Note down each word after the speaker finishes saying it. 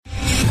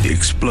The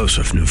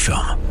explosive new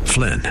film,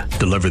 Flynn,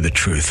 deliver the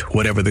truth,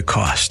 whatever the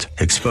cost,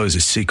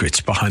 exposes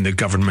secrets behind the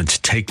government's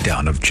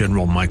takedown of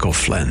General Michael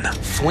Flynn.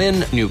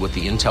 Flynn knew what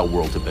the intel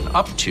world had been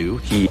up to.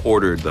 He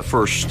ordered the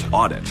first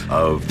audit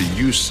of the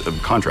use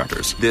of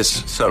contractors.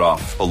 This set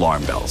off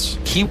alarm bells.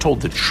 He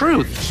told the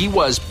truth. He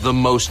was the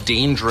most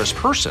dangerous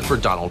person for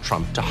Donald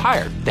Trump to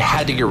hire. They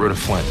had to get rid of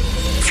Flynn.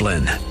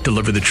 Flynn,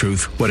 deliver the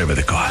truth, whatever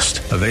the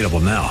cost. Available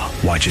now.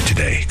 Watch it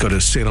today. Go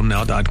to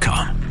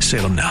salemnow.com.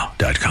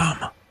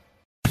 salemnow.com.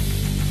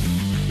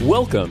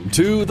 Welcome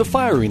to The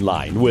Firing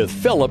Line with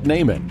Philip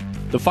Naiman.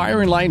 The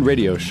Firing Line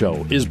radio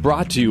show is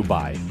brought to you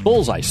by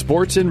Bullseye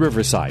Sports in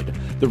Riverside,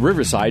 the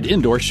Riverside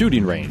Indoor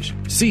Shooting Range,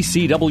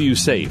 CCW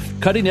Safe,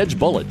 Cutting Edge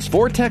Bullets,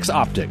 Vortex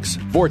Optics,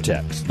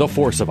 Vortex, the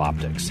Force of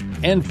Optics,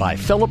 and by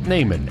Philip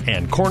Naiman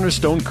and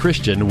Cornerstone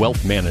Christian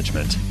Wealth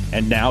Management.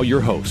 And now your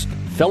host,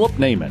 Philip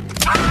Naiman.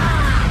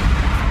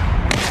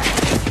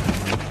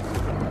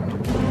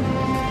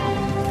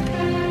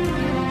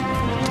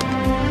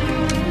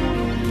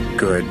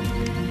 Good.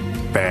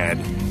 Bad.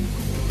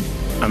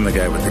 I'm the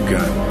guy with the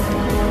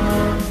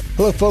gun.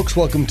 Hello, folks.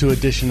 Welcome to an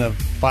edition of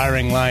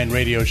Firing Line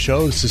Radio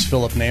Show. This is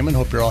Philip Naiman.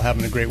 Hope you're all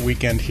having a great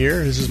weekend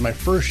here. This is my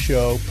first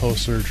show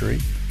post-surgery.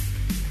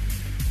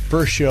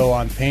 First show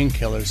on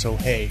painkillers. So,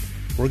 hey,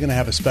 we're going to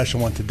have a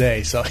special one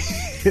today. So,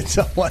 it's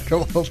a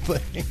wonderful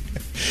thing.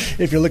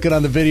 If you're looking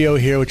on the video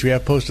here, which we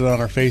have posted on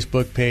our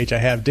Facebook page, I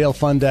have Dale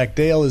Fundak.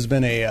 Dale has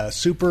been a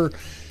super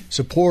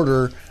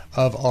supporter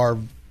of our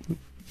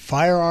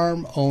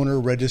firearm owner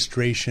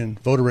registration,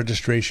 voter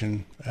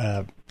registration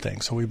thing.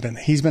 So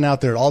he's been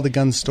out there at all the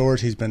gun stores.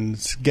 He's been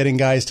getting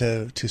guys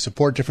to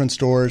support different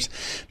stores,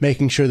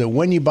 making sure that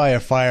when you buy a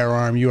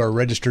firearm, you are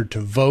registered to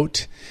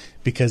vote,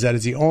 because that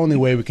is the only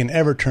way we can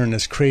ever turn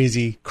this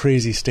crazy,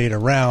 crazy state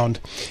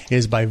around,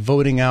 is by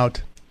voting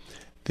out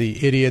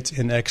the idiots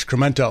in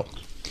excremento.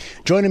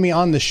 Joining me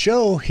on the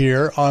show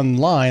here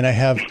online, I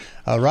have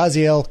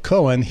Raziel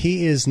Cohen.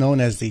 He is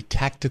known as the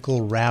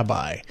Tactical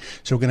Rabbi.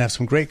 So we're going to have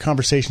some great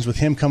conversations with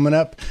him coming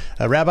up.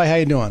 Rabbi, how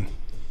you doing?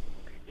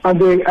 I'm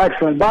doing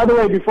excellent. By the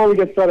way, before we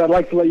get started, I'd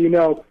like to let you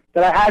know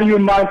that I had you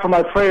in mind for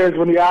my prayers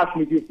when you asked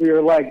me for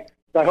your leg.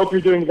 So I hope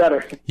you're doing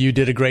better. You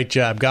did a great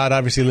job. God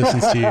obviously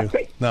listens to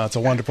you. No, it's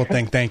a wonderful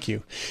thing. Thank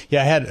you.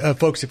 Yeah, I had,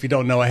 folks, if you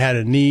don't know, I had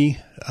a knee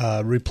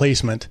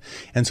replacement.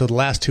 And so the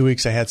last 2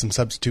 weeks I had some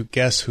substitute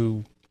guests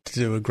who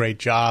do a great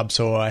job.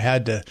 So I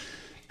had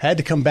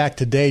to come back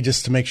today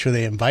just to make sure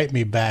they invite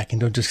me back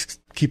and don't just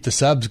keep the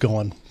subs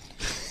going.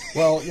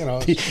 Well, you know,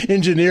 the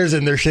engineer's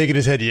in there shaking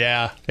his head.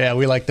 Yeah,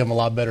 we like them a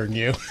lot better than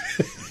you.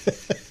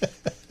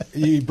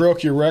 You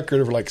broke your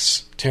record of like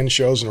 10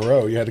 shows in a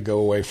row. You had to go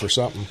away for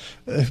something.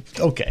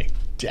 Okay.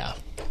 Yeah.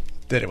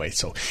 Anyway,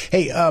 so,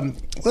 hey,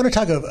 we're going to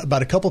talk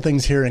about a couple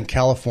things here in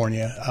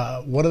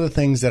California. One of the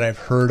things that I've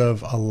heard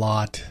of a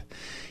lot,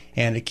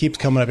 and it keeps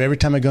coming up every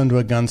time I go into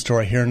a gun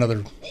store, I hear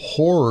another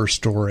horror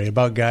story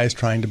about guys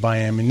trying to buy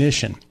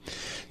ammunition.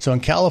 So in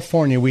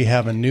California, we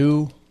have a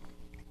new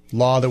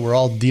law that we're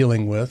all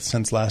dealing with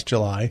since last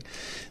July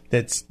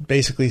that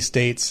basically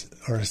states,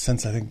 or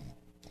since I think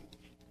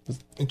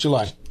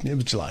July. It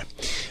was July.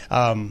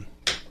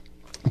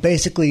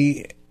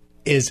 Basically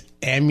is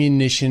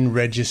ammunition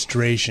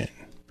registration.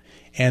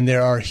 And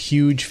there are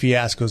huge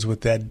fiascos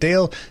with that.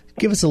 Dale,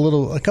 give us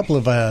a couple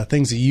of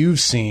things that you've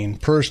seen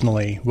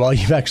personally while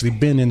you've actually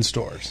been in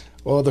stores.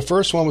 Well, the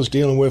first one was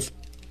dealing with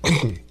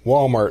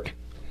Walmart.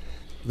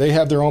 They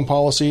have their own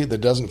policy that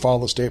doesn't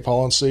follow the state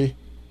policy.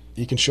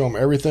 You can show them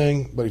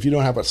everything, but if you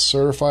don't have a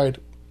certified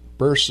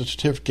birth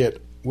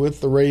certificate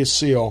with the raised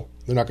seal,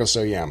 they're not going to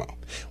sell you ammo.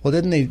 Well,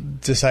 didn't they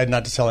decide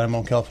not to sell ammo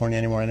in California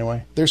anymore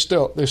anyway? They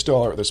still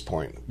are at this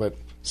point. But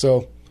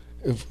so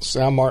if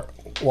Sam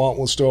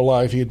Walton was still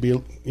alive, he'd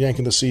be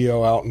yanking the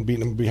CEO out and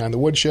beating him behind the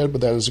woodshed,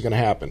 but that isn't going to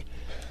happen.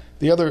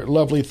 The other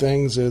lovely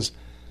things is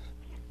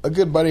a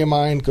good buddy of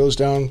mine goes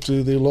down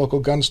to the local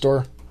gun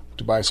store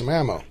to buy some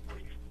ammo.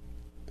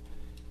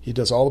 He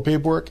does all the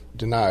paperwork,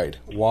 denied.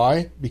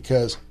 Why?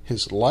 Because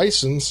his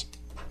license,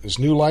 his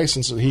new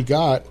license that he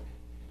got,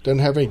 doesn't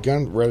have any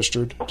gun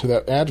registered to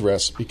that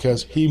address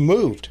because he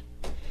moved.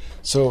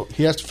 So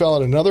he has to fill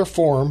out another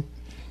form,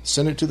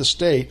 send it to the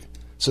state,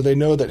 so they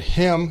know that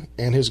him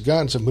and his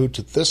guns have moved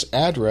to this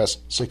address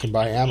so he can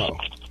buy ammo.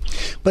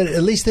 But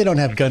at least they don't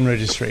have gun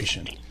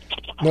registration.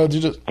 No,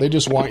 they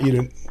just want you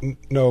to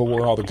know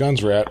where all the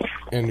guns are at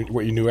and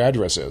what your new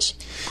address is.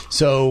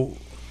 So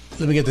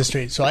let me get this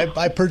straight. So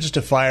I purchased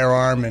a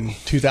firearm in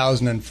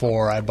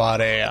 2004. I bought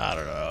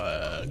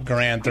a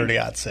Garand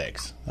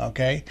 30-06,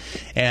 okay?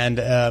 And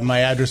my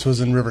address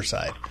was in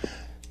Riverside.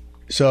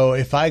 So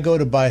if I go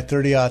to buy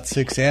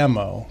 30-06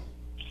 ammo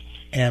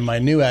and my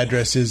new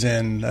address is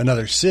in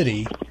another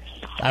city,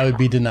 I would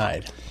be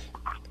denied.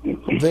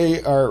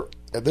 They are,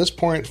 at this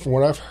point, from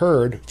what I've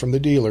heard from the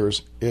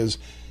dealers, is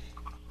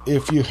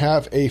if you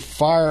have a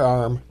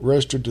firearm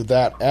registered to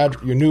that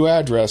your new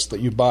address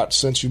that you bought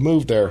since you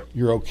moved there,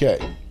 you're okay.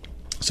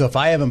 So if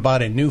I haven't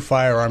bought a new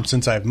firearm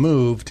since I've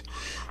moved,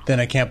 then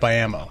I can't buy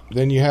ammo.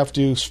 Then you have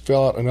to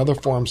fill out another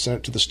form, send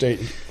it to the state,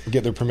 and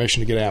get their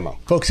permission to get ammo.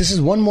 Folks, this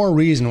is one more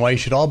reason why you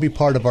should all be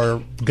part of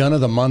our Gun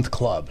of the Month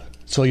Club.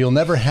 So you'll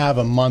never have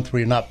a month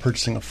where you're not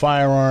purchasing a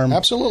firearm.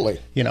 Absolutely.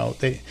 You know,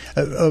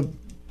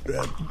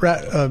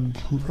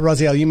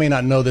 Raziel, you may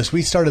not know this.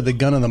 We started the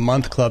Gun of the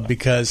Month Club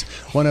because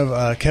one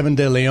of Kevin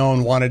De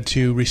Leon wanted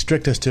to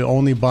restrict us to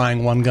only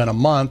buying one gun a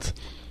month,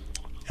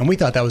 and we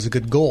thought that was a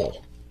good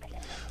goal.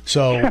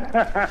 So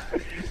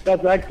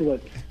that's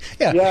excellent.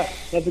 Yeah,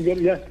 that's a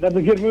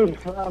good move.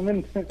 I'm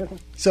in.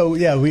 So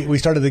yeah, we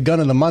started the Gun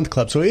of the Month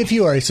Club. So if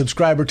you are a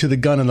subscriber to the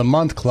Gun of the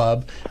Month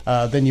Club,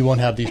 then you won't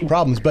have these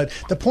problems. But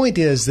the point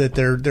is that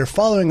they're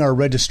following our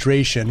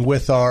registration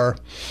with our.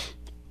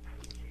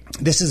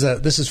 This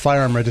is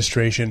firearm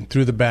registration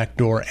through the back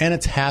door, and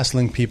it's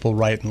hassling people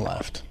right and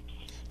left.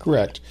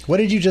 Correct. What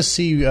did you just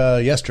see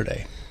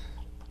yesterday?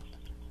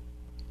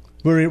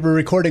 We're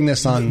recording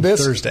this on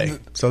Thursday,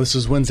 so this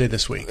is Wednesday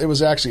this week. It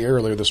was actually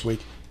earlier this week.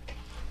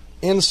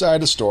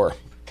 Inside the store,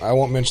 I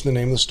won't mention the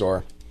name of the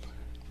store,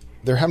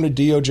 they're having a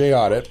DOJ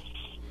audit.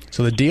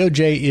 So the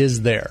DOJ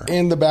is there.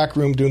 In the back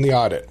room doing the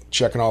audit,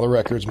 checking all the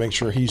records, make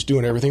sure he's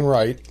doing everything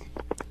right.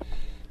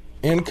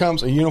 In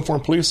comes a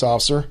uniformed police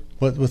officer.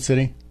 What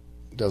city?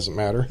 Doesn't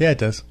matter. Yeah, it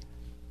does.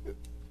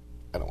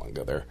 I don't want to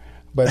go there.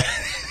 But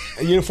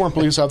a uniformed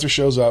police officer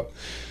shows up,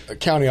 a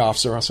county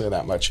officer, I'll say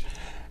that much.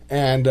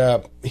 And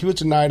he was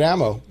denied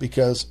ammo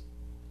because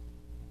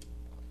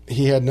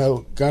he had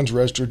no guns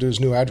registered to his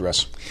new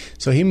address.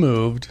 So he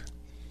moved.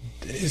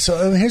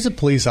 So here's a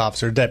police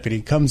officer,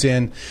 deputy, comes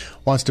in,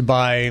 wants to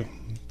buy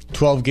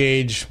 12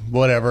 gauge,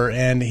 whatever,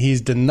 and he's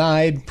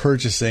denied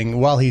purchasing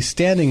while he's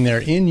standing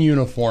there in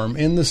uniform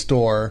in the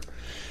store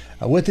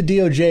with the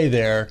DOJ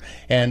there.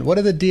 And what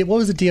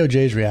was the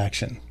DOJ's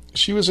reaction?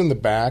 She was in the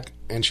back,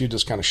 and she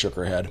just kind of shook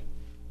her head.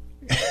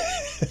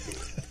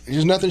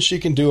 There's nothing she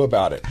can do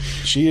about it.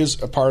 She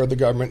is a part of the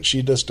government.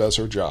 She just does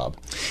her job.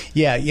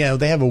 Yeah,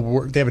 they have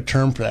a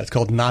term for that. It's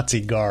called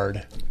Nazi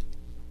guard.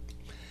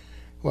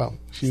 Well,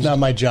 it's not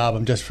my job.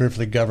 I'm just here for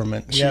the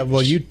government.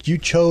 You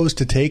chose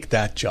to take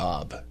that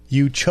job.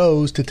 You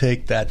chose to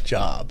take that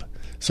job.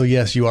 So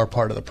yes, you are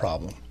part of the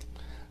problem.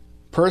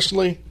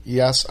 Personally,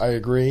 yes, I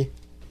agree.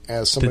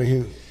 As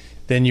somebody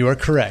then you are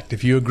correct.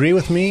 If you agree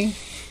with me,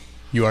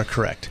 you are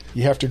correct.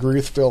 You have to agree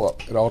with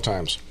Philip at all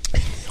times.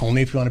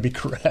 Only if you want to be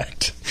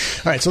correct.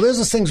 All right, so there's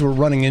those things we're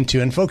running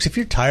into. And, folks, if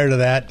you're tired of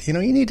that, you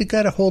need to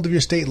get a hold of your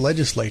state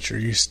legislature.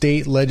 Your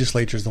state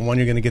legislature is the one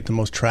you're going to get the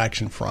most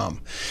traction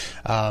from.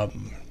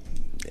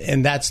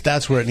 And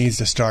that's where it needs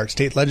to start.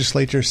 State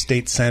legislature,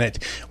 state senate.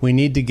 We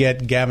need to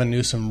get Gavin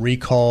Newsom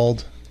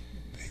recalled.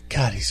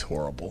 God, he's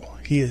horrible.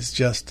 He is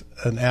just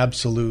an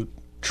absolute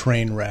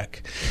train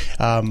wreck.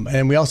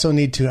 And we also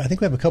need to, I think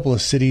we have a couple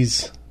of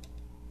cities.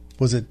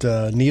 Was it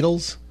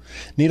Needles?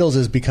 Needles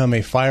has become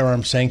a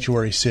firearm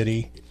sanctuary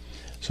city.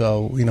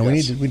 So, we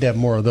need to have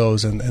more of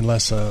those and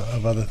less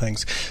of other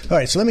things. All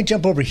right, so let me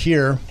jump over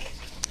here.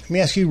 Let me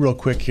ask you real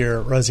quick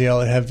here,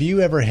 Raziel. Have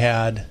you ever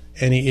had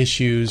any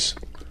issues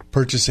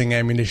purchasing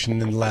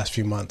ammunition in the last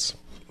few months?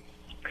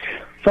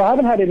 So I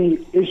haven't had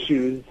any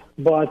issues,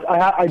 but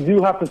I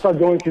do have to start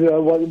going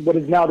through what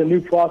is now the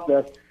new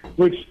process,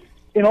 which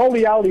in all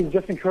reality is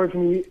just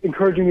encouraging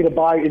me to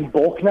buy in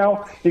bulk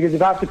now, because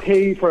if I have to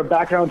pay for a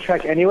background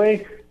check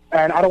anyway,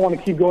 and I don't want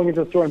to keep going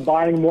into the store and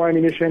buying more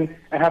ammunition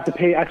and have to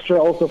pay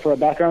extra also for a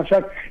background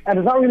check. And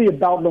it's not really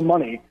about the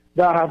money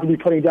that I have to be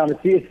putting down.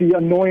 It's the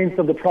annoyance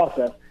of the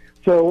process.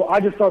 So I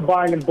just start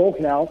buying in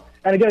bulk now.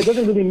 And again, it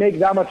doesn't really make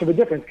that much of a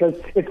difference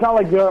because it's not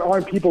like there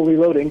aren't people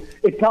reloading.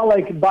 It's not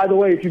like, by the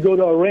way, if you go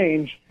to a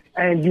range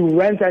and you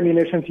rent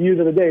ammunition to use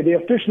it a day, they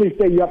officially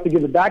say you have to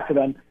give it back to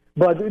them,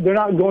 but they're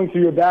not going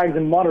through your bags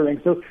and monitoring.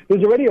 So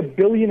there's already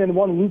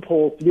 1,000,000,001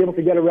 loopholes to be able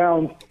to get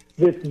around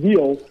this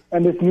deal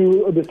and this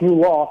new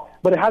law,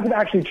 but it hasn't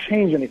actually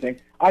changed anything.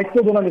 I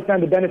still don't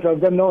understand the benefit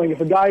of them knowing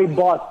if a guy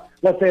bought,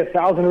 let's say,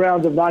 1,000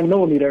 rounds of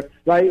 9mm,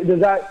 right?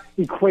 Does that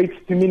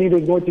equate to meaning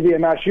there's going to be a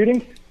mass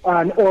shooting?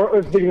 Or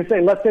if they're going to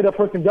say, let's say the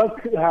person does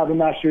have a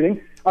mass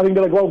shooting, I think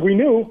they're like, well, we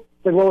knew.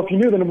 It's like, well, if you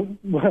knew, then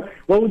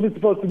what was it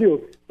supposed to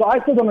do? So I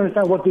still don't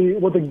understand what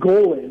the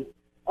goal is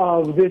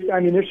of this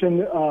ammunition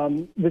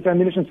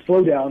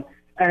slowdown.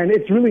 And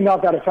it's really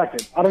not that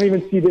effective. I don't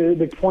even see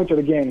the point of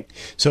the game.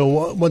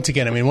 So once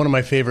again, one of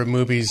my favorite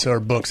movies, or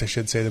books, I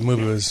should say, the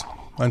movie was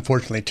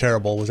unfortunately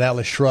terrible, was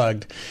Atlas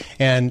Shrugged.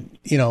 And,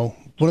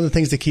 one of the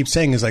things they keep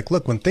saying is like,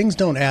 look, when things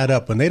don't add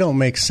up, when they don't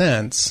make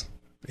sense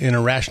in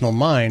a rational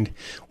mind,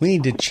 we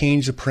need to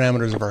change the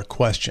parameters of our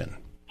question.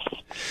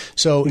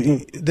 So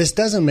this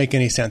doesn't make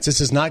any sense.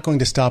 This is not going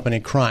to stop any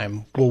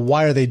crime. Well,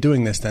 why are they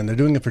doing this then? They're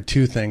doing it for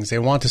two things. They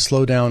want to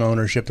slow down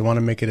ownership. They want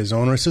to make it as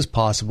onerous as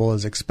possible,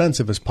 as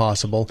expensive as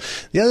possible.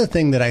 The other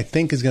thing that I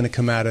think is going to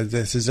come out of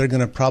this is they're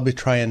going to probably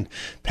try and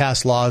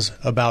pass laws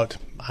about,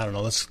 I don't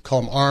know, let's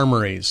call them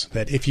armories,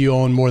 that if you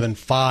own more than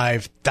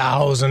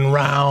 5,000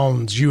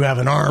 rounds, you have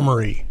an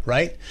armory,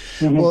 right?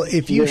 Mm-hmm. Well,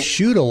 if you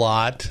shoot a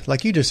lot,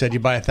 like you just said, you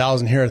buy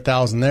 1,000 here,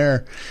 1,000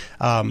 there,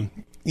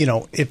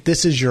 if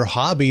this is your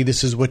hobby,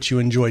 this is what you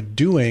enjoy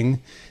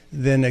doing,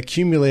 then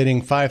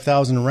accumulating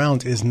 5,000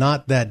 rounds is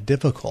not that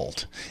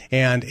difficult.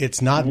 And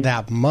it's not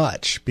that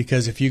much,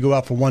 because if you go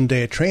out for one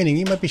day of training,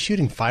 you might be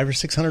shooting 500 or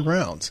 600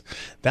 rounds.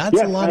 That's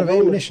a lot of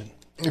ammunition.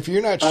 If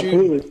you're not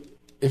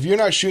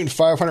shooting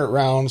 500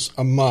 rounds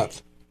a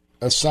month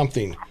of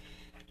something,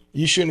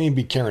 you shouldn't even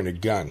be carrying a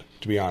gun,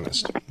 to be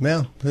honest.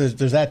 Well,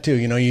 there's that too.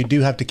 You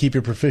do have to keep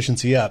your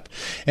proficiency up.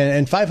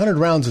 And 500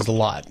 rounds is a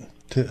lot.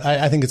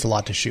 I think it's a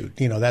lot to shoot.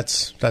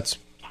 That's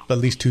at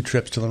least 2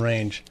 trips to the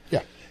range.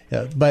 Yeah.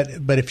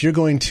 But if you're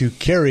going to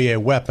carry a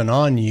weapon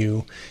on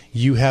you,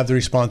 you have the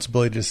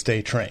responsibility to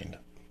stay trained.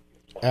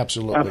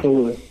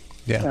 Absolutely.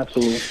 Yeah.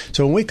 Absolutely.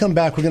 So when we come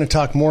back, we're going to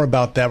talk more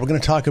about that. We're going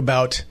to talk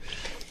about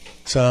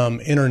some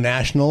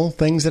international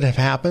things that have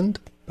happened.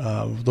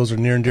 Those are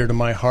near and dear to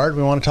my heart.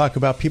 We want to talk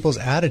about people's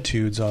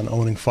attitudes on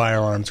owning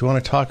firearms. We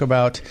want to talk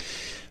about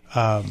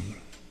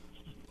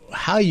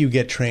how you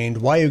get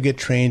trained, why you get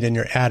trained, and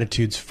your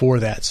attitudes for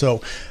that.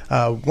 So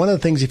one of the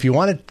things, if you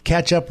want to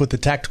catch up with the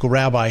Tactical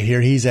Rabbi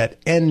here, he's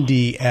at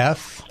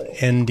NDF,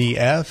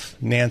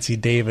 Nancy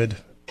David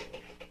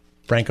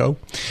Franco,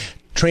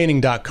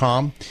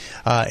 training.com,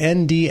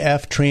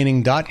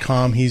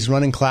 ndftraining.com. He's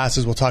running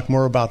classes. We'll talk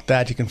more about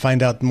that. You can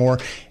find out more.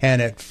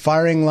 And at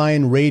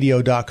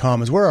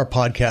firinglineradio.com is where our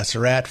podcasts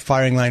are at.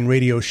 Firing Line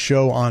Radio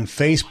Show on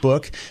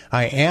Facebook.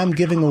 I am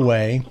giving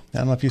away, I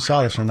don't know if you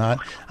saw this or not,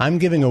 I'm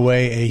giving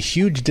away a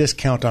huge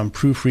discount on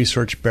Proof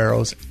Research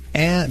barrels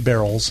and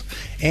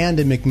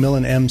a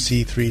Macmillan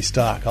MC3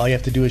 stock. All you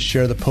have to do is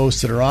share the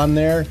posts that are on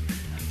there.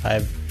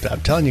 I'm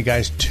telling you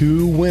guys,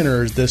 2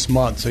 winners this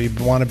month, so you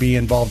want to be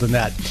involved in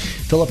that.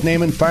 Philip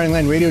Naiman, Firing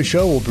Line Radio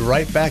Show. We'll be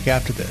right back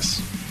after this.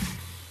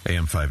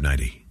 AM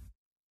 590,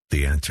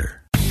 The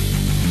Answer.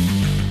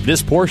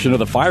 This portion of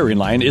the Firing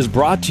Line is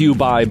brought to you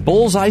by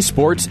Bullseye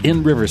Sports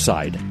in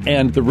Riverside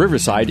and the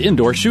Riverside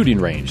Indoor Shooting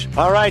Range.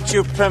 All right,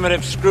 you primitive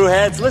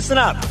screwheads, listen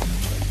up.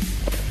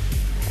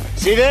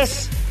 See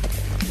this?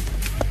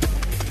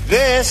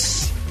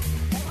 This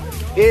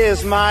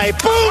is my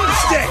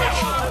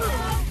boomstick!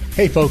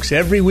 Hey folks,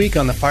 every week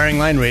on the Firing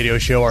Line Radio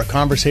Show, our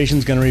conversation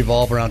is going to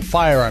revolve around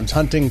firearms,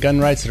 hunting,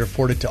 gun rights that are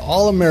afforded to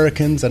all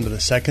Americans under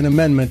the Second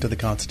Amendment to the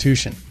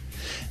Constitution.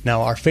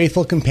 Now, our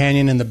faithful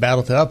companion in the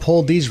battle to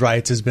uphold these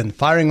rights has been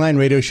Firing Line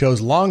Radio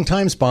Show's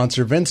longtime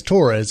sponsor, Vince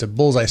Torres of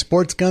Bullseye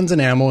Sports Guns and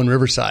Ammo in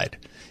Riverside.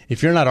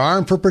 If you're not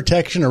armed for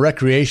protection or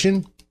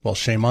recreation, well,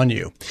 shame on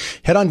you.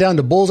 Head on down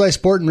to Bullseye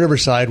Sport in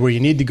Riverside, where you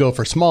need to go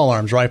for small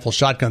arms, rifles,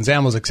 shotguns,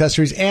 ammos,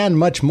 accessories, and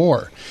much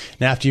more.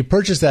 Now, after you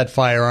purchase that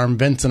firearm,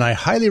 Vince and I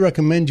highly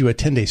recommend you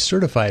attend a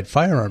certified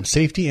firearm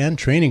safety and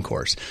training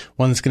course,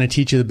 one that's going to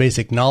teach you the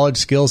basic knowledge,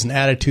 skills, and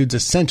attitudes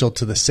essential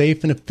to the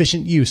safe and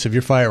efficient use of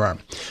your firearm.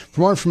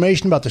 For more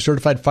information about the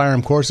certified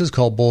firearm courses,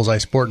 call Bullseye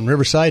Sport in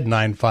Riverside,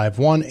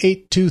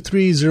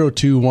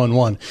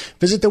 951-823-0211.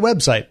 Visit their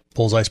website,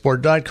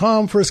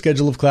 bullseyesport.com, for a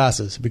schedule of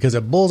classes, because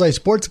at Bullseye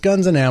Sports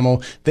Guns and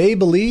Ammo, they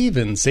believe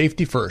in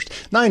safety first.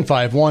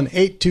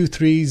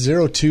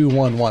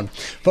 951-823-0211.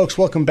 Folks,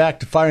 welcome back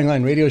to Firing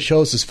Line Radio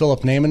Show. This is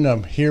Philip Naiman.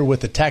 I'm here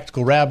with the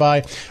Tactical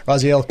Rabbi,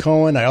 Raziel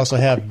Cohen. I also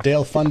have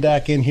Dale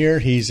Fundak in here.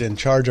 He's in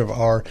charge of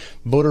our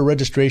voter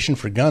registration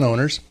for gun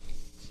owners.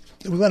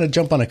 We want to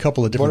jump on a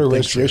couple of different voter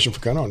things registration here.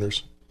 for gun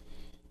owners.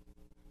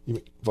 You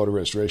mean voter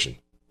registration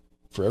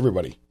for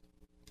everybody?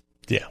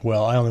 Yeah,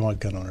 well, I only want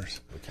gun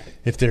owners. Okay.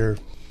 If they're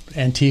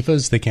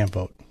Antifas, they can't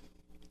vote.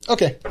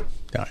 Okay. All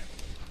right.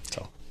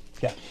 So,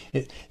 yeah,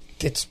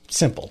 it's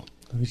simple.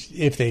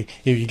 If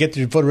you get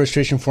the voter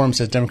registration form that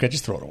says Democrat,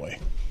 just throw it away.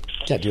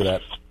 Can't do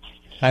that.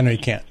 I know you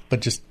can't, but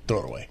just throw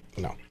it away.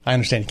 No. I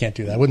understand you can't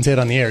do that. I wouldn't say it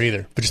on the air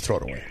either, but just throw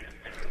it away.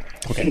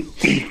 Okay.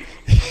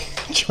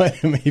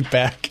 Joining me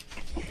back.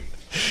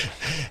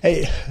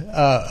 Hey,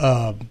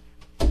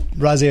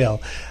 Raziel,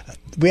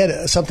 we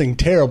had something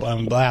terrible.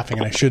 I'm laughing,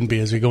 and I shouldn't be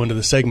as we go into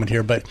the segment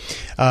here, but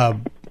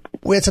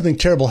we had something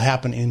terrible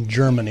happen in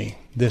Germany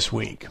this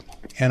week,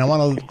 and I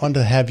want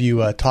to have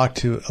you talk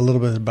to a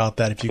little bit about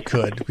that, if you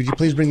could. Could you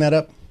please bring that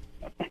up?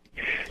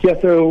 Yeah.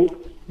 So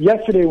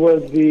yesterday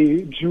was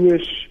the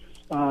Jewish.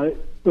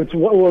 It's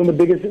one of the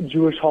biggest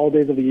Jewish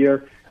holidays of the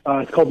year.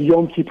 It's called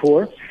Yom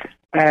Kippur,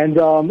 and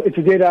it's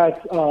a day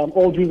that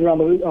all Jews around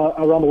the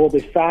world,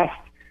 they fast.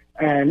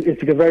 And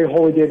it's like a very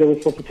holy day that we're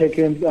supposed to take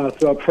in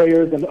through our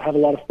prayers and have a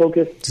lot of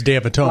focus. It's a day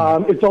of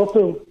atonement.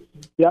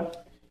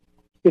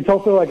 It's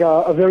also like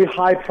a very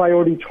high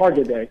priority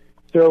target day.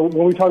 So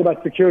when we talk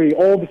about security,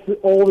 all the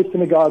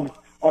synagogues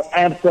are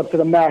amped up to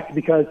the max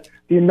because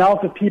the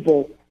amount of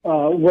people,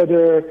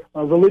 whether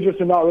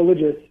religious or not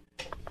religious,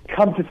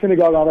 come to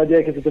synagogue on that day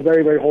because it's a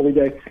very, very holy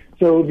day.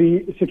 So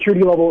the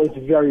security level is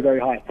very, very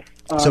high.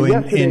 So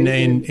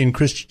in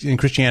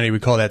Christianity, we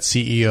call that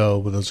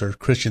CEO. Those are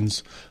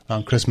Christians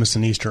on Christmas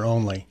and Easter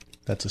only.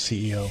 That's a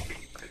CEO.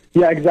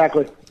 Yeah,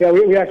 exactly. Yeah,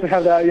 we actually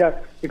have that. Yeah,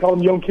 we call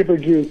them Yom Kippur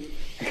Jews.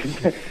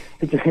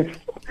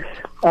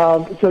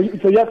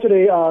 So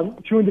yesterday,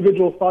 2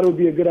 individuals thought it would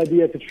be a good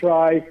idea to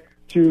try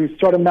to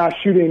start a mass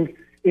shooting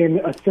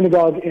in a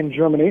synagogue in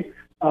Germany.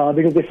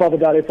 because they felt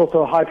that it's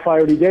also a high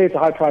priority day, it's a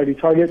high priority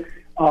target,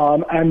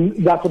 and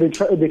that's what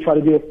they try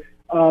to do.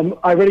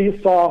 I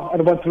already saw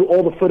and went through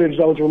all the footage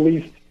that was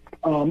released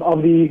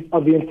of the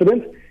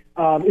incident.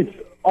 It's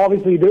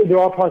obviously there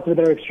are parts of it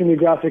that are extremely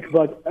graphic,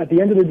 but at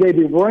the end of the day,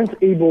 they weren't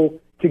able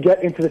to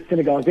get into the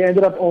synagogue. They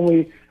ended up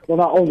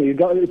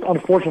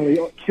unfortunately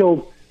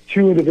killed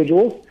 2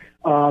 individuals.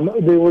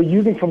 They were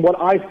using, from what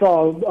I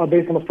saw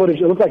based on the footage,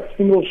 it looked like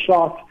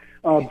single-shot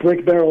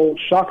brick barrel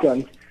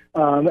shotguns,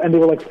 and they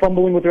were like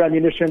fumbling with their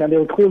ammunition, and they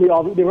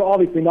were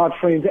obviously not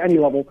trained to any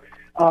level.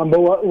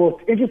 But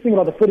what's interesting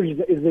about the footage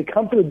is they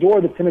come to the door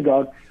of the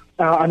synagogue,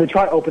 and they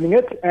try opening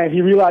it, and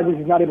he realizes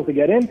he's not able to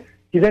get in.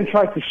 He then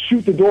tries to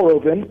shoot the door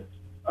open,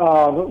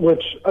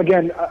 which,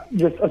 again,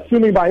 just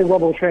assuming by his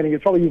level of training,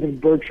 he's probably using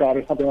birdshot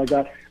or something like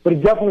that, but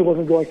it definitely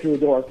wasn't going through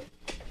the door.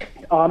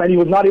 And he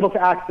was not able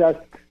to access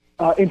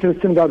into the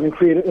synagogue and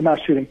create a mass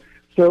shooting.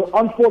 So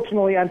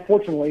unfortunately and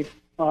fortunately,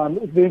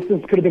 the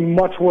instance could have been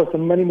much worse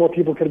and many more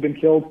people could have been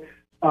killed.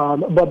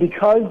 But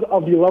because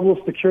of the level of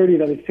security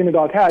that the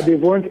synagogue had, they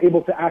weren't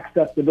able to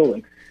access the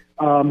building.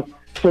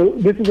 So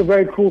this is a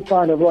very cool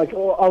sign of, like, a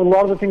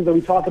lot of the things that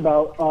we talk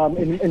about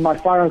in my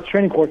firearms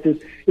training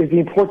courses is the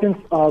importance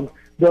of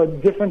the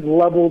different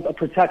levels of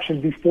protection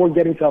before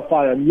getting to a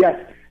firearm. Yes,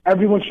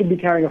 everyone should be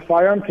carrying a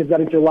firearm because that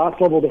is your last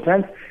level of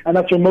defense, and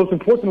that's your most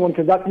important one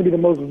because that's going to be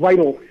the most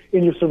vital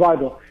in your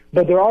survival.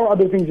 But there are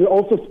other things you're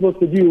also supposed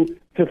to do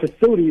to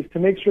facilities to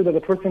make sure that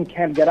the person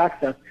can't get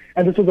access.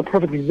 And this was a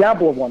perfect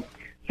example of one.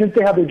 Since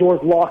they have their doors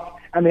locked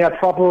and they have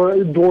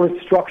proper door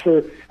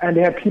structure and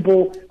they have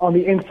people on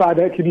the inside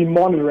that could be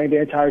monitoring the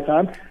entire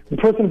time, the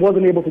person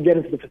wasn't able to get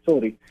into the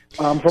facility.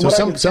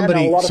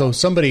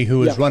 Somebody who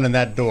was running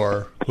that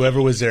door,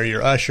 whoever was there,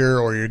 your usher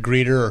or your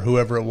greeter or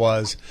whoever it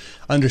was,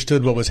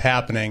 understood what was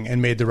happening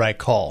and made the right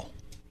call.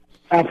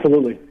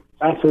 Absolutely,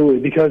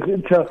 because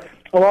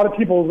a lot of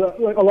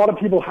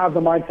people have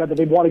the mindset that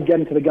they want to get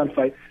into the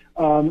gunfight.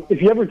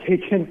 If you ever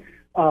taken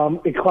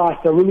a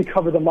class that really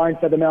covered the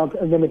mindset,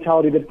 and the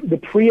mentality, the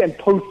pre and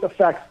post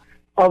effects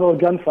of a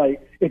gunfight,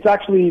 it's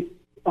actually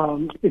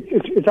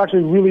it's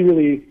actually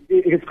really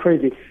it's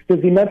crazy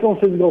because the mental and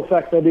physical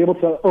effects that'll be able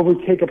to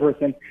overtake a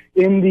person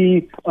in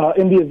the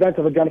event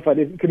of a gunfight,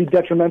 it could be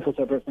detrimental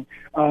to a person.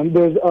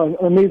 There's an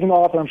amazing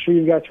author, I'm sure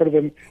you guys heard of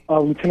him,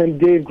 Lieutenant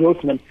Dave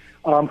Grossman,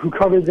 who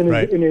covers in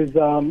his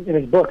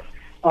books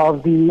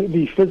of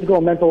the physical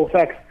and mental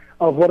effects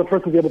of what a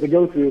person is able to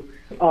go through.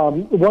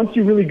 Once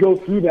you really go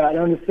through that and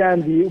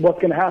understand what's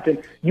going to happen,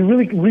 you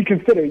really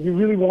reconsider. You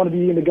really want to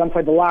be in the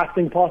gunfight the last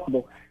thing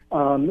possible,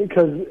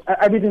 because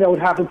everything that would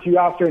happen to you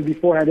after and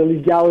beforehand, the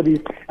legalities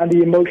and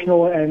the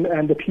emotional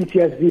and the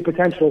PTSD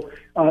potential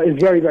is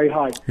very, very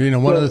high.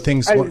 One of the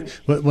things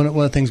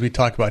we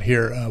talk about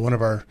here, one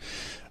of our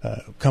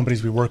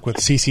companies we work with,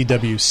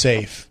 CCW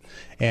Safe,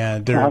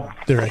 and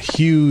they're a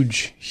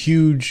huge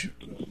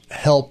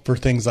help for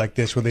things like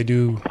this, where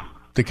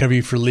they cover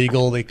you for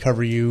legal, they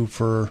cover you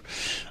for,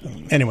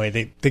 anyway,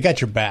 they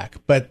got your back.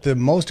 But the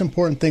most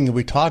important thing that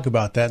we talk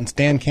about that, and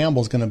Stan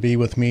Campbell's going to be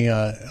with me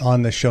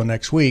on the show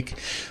next week,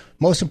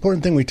 most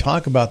important thing we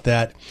talk about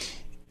that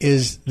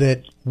is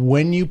that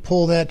when you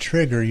pull that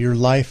trigger, your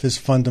life is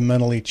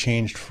fundamentally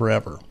changed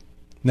forever.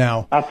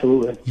 Now,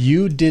 absolutely,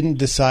 you didn't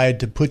decide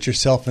to put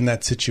yourself in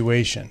that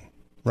situation.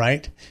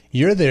 Right?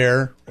 You're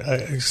there.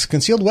 A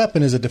concealed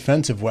weapon is a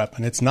defensive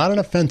weapon. It's not an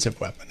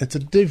offensive weapon. It's a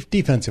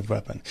defensive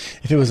weapon.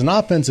 If it was an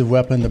offensive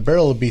weapon, the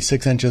barrel would be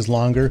 6 inches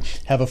longer,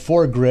 have a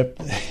foregrip.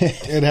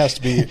 It has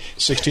to be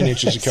 16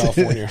 inches in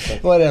California.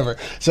 Whatever.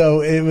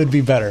 So it would be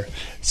better.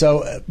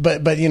 So,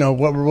 but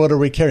what are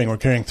we carrying? We're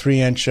carrying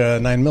 3-inch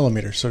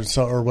 9mm,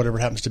 so or whatever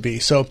it happens to be.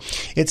 So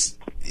it's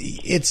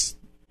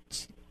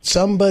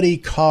somebody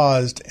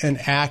caused an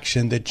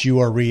action that you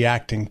are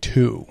reacting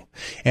to.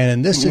 And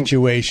in this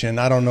situation,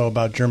 I don't know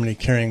about Germany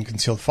carrying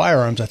concealed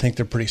firearms. I think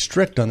they're pretty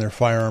strict on their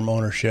firearm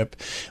ownership,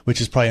 which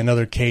is probably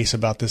another case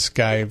about this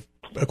guy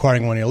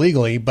acquiring one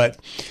illegally. But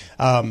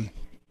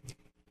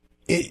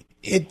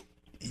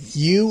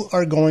you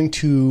are going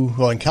to,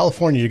 in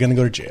California, you're going to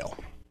go to jail.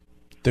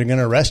 They're going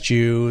to arrest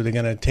you. They're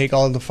going to take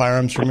all of the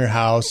firearms from your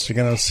house. They're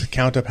going to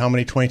count up how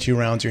many .22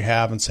 rounds you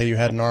have and say you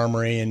had an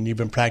armory and you've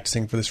been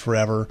practicing for this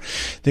forever.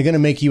 They're going to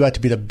make you out to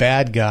be the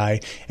bad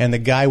guy and the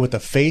guy with the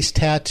face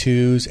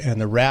tattoos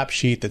and the rap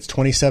sheet that's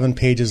 27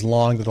 pages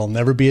long that'll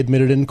never be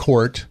admitted in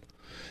court.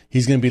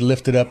 He's going to be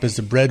lifted up as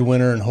the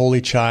breadwinner and holy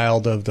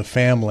child of the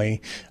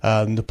family,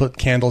 to put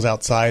candles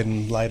outside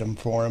and light them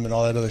for him and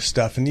all that other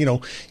stuff. And,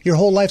 your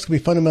whole life's going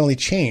to be fundamentally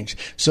changed.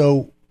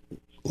 So,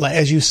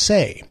 as you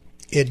say,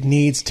 it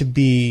needs to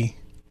be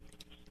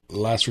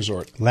last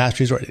resort.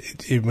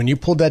 When you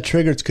pulled that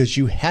trigger, it's because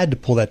you had to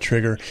pull that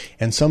trigger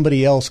and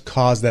somebody else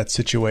caused that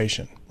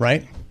situation,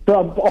 right?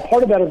 So a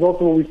part of that is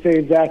also what we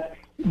say is that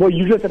what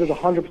you just said is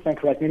 100%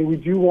 correct. Meaning we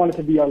do want it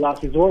to be our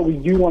last resort. We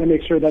do want to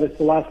make sure that it's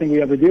the last thing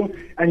we ever do,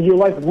 and your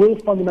life will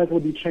fundamentally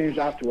be changed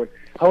afterward.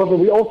 However,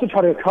 we also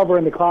try to cover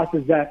in the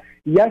classes that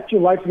yes,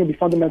 your life is going to be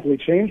fundamentally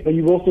changed, but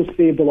you've also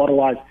saved a lot of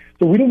lives.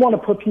 So we don't want to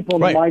put people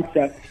in the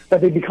mindset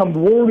that they become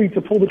worried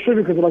to pull the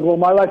trigger because they're like, well,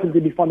 my life is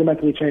going to be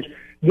fundamentally changed.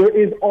 There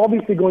is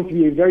obviously going to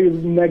be a very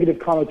negative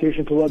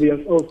connotation to what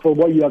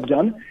you have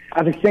done.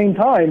 At the same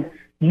time,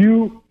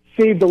 you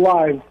saved the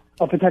lives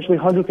of potentially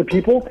hundreds of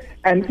people,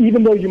 and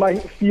even though you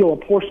might feel a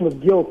portion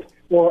of guilt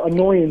or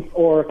annoyance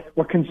or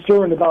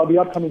concern about the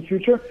upcoming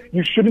future,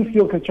 you shouldn't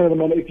feel concerned at the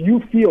moment. If you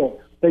feel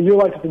that your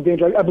life is in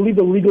danger, I believe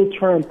the legal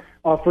term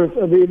for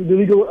the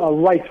legal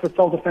right for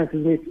self-defense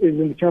is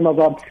in the term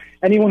of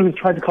anyone who's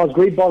trying to cause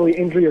great bodily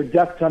injury or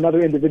death to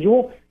another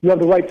individual, you have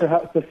the right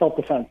to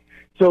self-defense.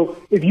 So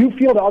if you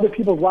feel that other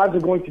people's lives are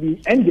going to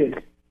be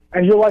ended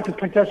and your life is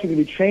potentially going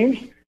to be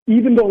changed,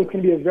 even though it's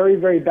going to be a very,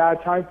 very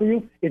bad time for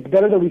you, it's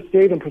better that we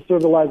save and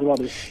preserve the lives of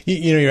others.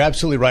 You know, you're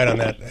absolutely right on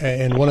that.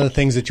 And one of the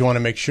things that you want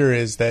to make sure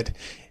is that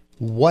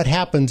what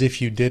happens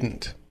if you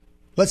didn't?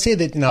 Let's say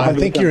that, I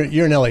think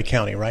you're in LA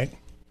County, right?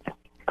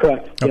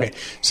 Correct. Okay.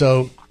 Yes.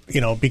 So,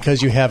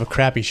 because you have a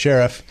crappy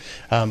sheriff,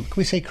 can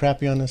we say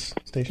crappy on this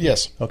station?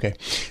 Yes. Okay.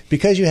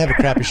 Because you have a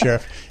crappy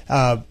sheriff,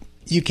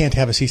 you can't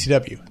have a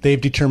CCW. They've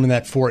determined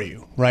that for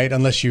you, right?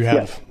 Unless you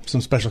have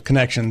some special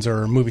connections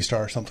or a movie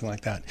star or something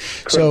like that.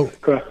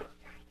 Correct.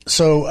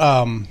 So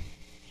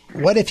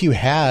what if you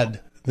had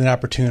an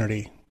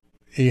opportunity,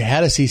 you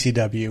had a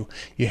CCW,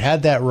 you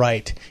had that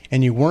right,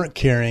 and you weren't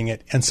carrying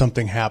it, and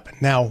something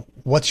happened? Now,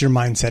 what's your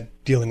mindset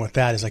dealing with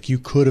that? Is like you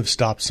could have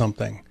stopped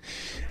something,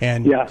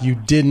 and you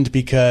didn't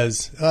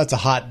because it's a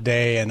hot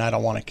day and I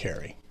don't want to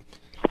carry.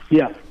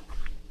 Yeah.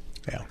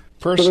 Yeah.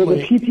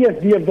 Personally, so the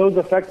PTSD of those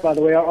effects, by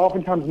the way, are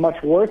oftentimes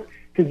much worse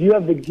because you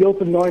have the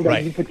guilt of knowing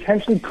that you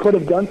potentially could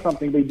have done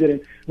something but you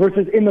didn't.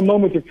 Versus in the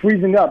moment you're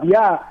freezing up.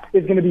 Yeah,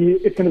 it's going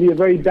to be a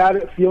very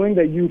bad feeling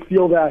that you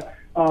feel that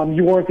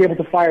you weren't able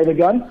to fire the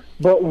gun.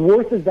 But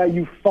worse is that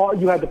you thought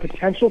you had the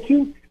potential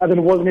to and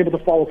then wasn't able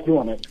to follow through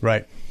on it.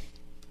 Right.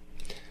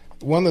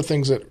 One of the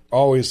things that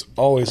always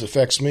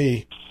affects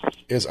me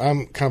is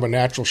I'm kind of a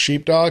natural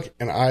sheepdog,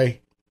 and the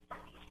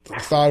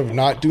thought of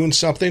not doing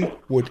something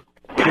would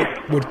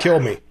kill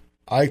me.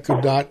 I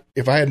could not,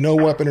 if I had no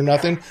weapon or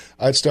nothing,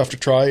 I'd still have to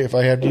try. If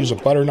I had to use a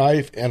butter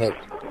knife and a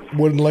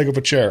wooden leg of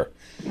a chair,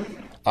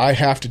 I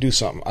have to do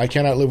something. I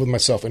cannot live with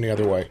myself any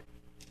other way.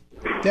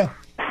 Yeah.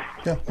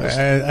 Yeah,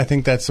 I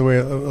think that's the way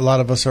a lot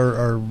of us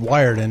are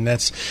wired, and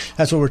that's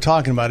what we're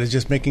talking about, is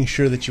just making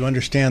sure that you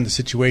understand the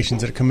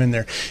situations that come in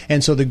there.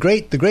 And so the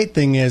great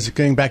thing is,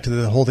 going back to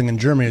the whole thing in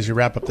Germany as we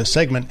wrap up this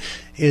segment,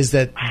 is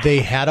that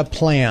they had a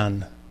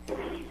plan.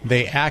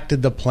 They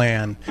acted the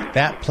plan.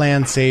 That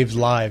plan saved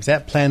lives.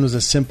 That plan was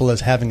as simple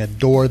as having a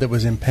door that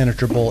was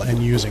impenetrable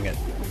and using it.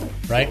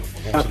 Right?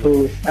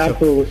 Absolutely.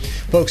 So,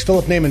 folks,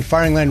 Philip Naiman,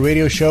 Firing Line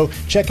Radio Show.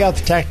 Check out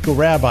the Tactical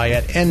Rabbi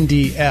at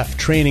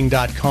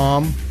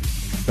ndftraining.com.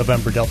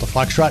 November Delta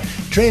Foxtrot,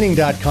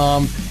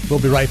 training.com. We'll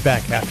be right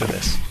back after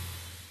this.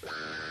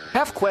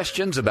 Have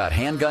questions about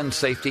handgun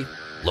safety,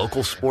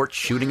 local sports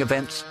shooting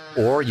events,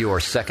 or your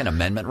Second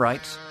Amendment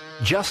rights?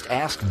 Just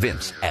ask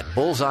Vince at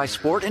Bullseye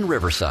Sport in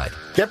Riverside.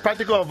 Get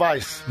practical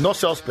advice, no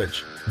sales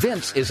pitch.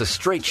 Vince is a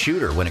straight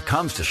shooter when it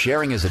comes to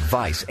sharing his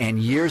advice and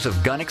years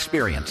of gun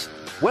experience.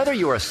 Whether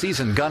you're a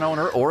seasoned gun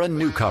owner or a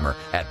newcomer,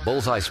 at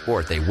Bullseye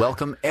Sport they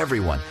welcome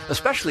everyone,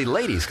 especially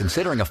ladies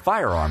considering a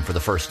firearm for the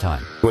first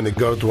time. When they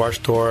go to our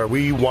store,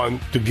 we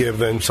want to give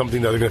them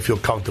something that they're going to feel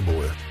comfortable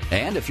with.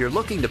 And if you're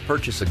looking to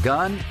purchase a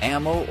gun,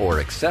 ammo,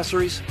 or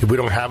accessories, if we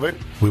don't have it,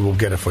 we will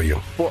get it for you.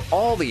 For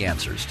all the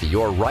answers to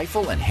your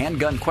rifle and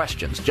handgun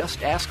questions,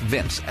 just ask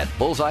Vince at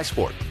Bullseye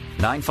Sport.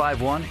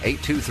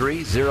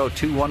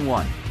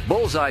 951-823-0211.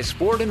 Bullseye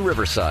Sport in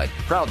Riverside,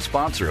 proud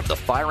sponsor of the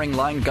Firing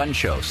Line Gun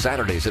Show,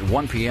 Saturdays at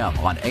 1 p.m.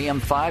 on AM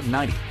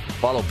 590.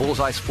 Follow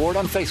Bullseye Sport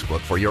on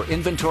Facebook for your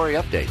inventory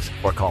updates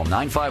or call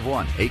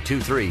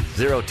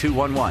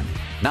 951-823-0211.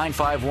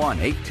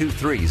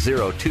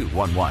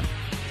 951-823-0211.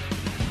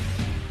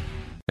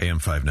 AM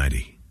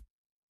 590,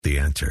 The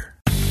Answer.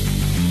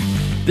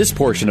 This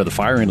portion of the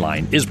Firing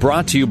Line is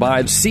brought to you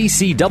by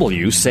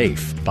CCW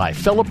Safe by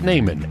Philip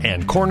Naiman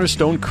and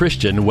Cornerstone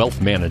Christian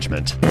Wealth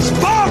Management.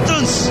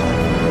 Spartans,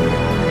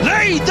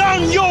 lay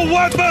down your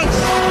weapons!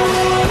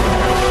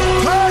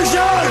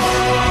 Persians,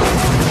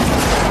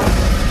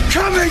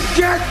 come and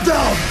get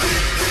them!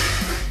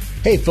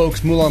 Hey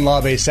folks, Moulin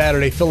Labe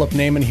Saturday, Philip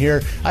Naiman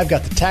here. I've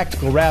got the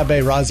Tactical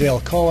Rabbi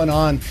Raziel Cohen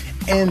on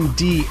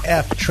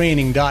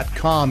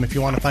ndftraining.com. If you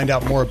want to find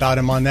out more about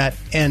him on that,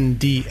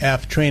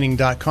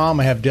 ndftraining.com.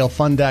 I have Dale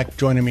Fundak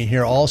joining me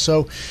here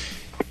also.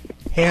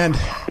 And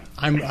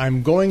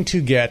I'm going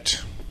to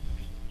get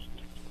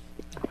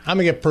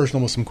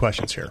personal with some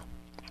questions here.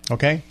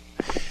 Okay?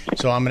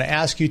 So I'm going to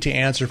ask you to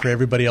answer for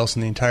everybody else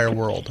in the entire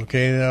world.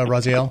 Okay,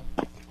 Raziel?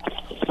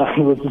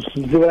 Let's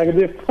see what I can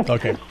do.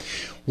 Okay.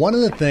 One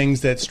of the things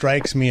that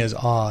strikes me as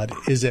odd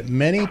is that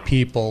many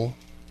people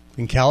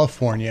in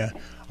California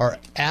are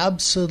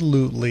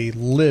absolutely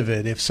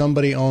livid if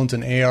somebody owns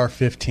an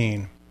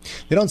AR-15.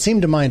 They don't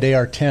seem to mind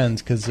AR-10s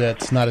because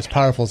that's not as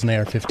powerful as an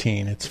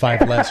AR-15. It's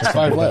 5 less or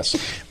something. 5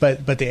 less.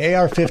 But the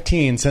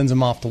AR-15 sends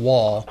them off the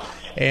wall.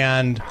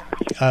 And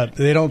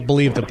they don't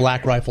believe that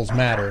black rifles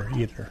matter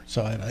either.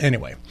 So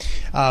anyway,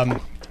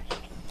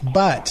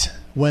 but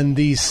when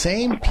these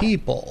same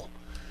people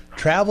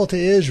travel to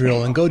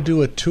Israel and go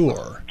do a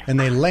tour, and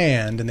they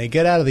land and they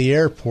get out of the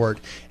airport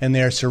and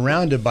they're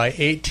surrounded by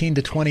 18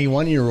 to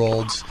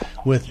 21-year-olds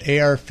with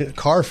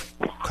car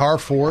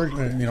Ford,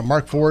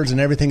 Mark Fords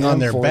and everything on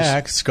their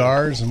back,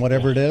 scars and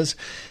whatever it is,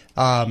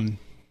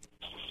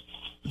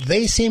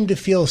 they seem to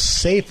feel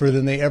safer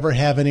than they ever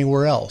have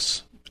anywhere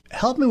else.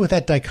 Help me with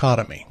that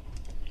dichotomy.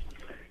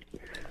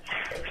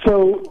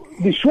 So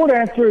the short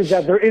answer is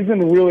that there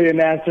isn't really an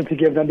answer to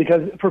give them,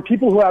 because for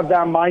people who have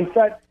that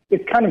mindset,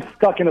 it's kind of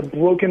stuck in a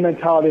broken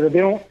mentality that they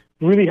don't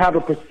really have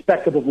a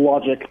perspective of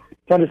logic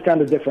to understand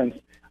the difference.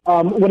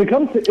 When it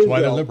comes to Israel... Why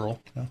they're liberal.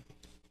 Yeah.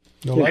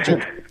 No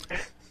logic.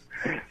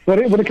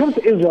 When it comes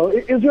to Israel,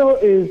 Israel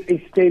is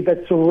a state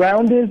that's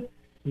surrounded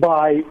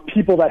by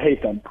people that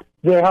hate them.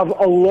 They have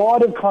a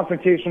lot of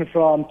confrontation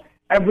from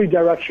every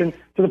direction,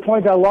 to the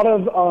point that a lot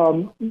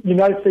of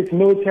United States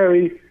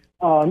military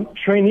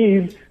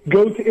trainees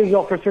go to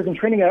Israel for certain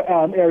training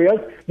areas,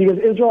 because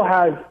Israel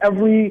has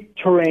every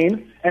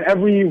terrain and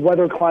every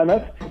weather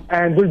climate,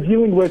 and they're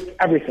dealing with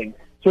everything.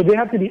 So they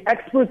have to be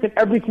experts in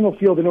every single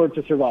field in order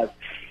to survive.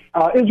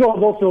 Israel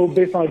is also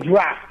based on a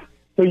draft.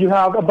 So you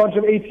have a bunch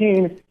of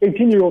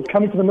 18-year-olds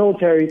coming to the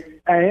military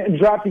and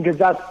drafting, because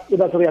that's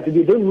what they have to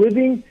do. They're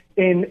living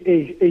in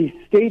a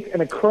state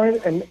and a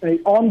current and an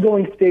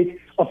ongoing state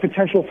of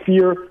potential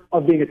fear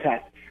of being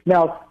attacked.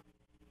 Now,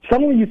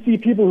 suddenly you see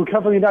people who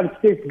come from the United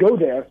States go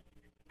there,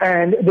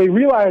 and they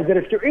realize that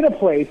if you're in a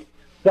place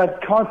that's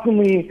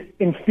constantly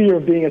in fear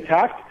of being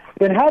attacked,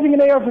 then having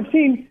an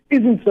AR-15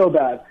 isn't so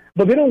bad.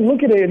 But they don't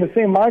look at it in the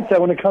same mindset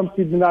when it comes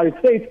to the United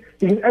States,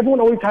 because everyone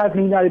always has in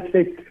the United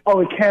States,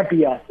 oh, it can't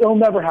be us. It'll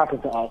never happen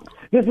to us.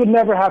 This would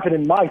never happen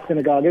in my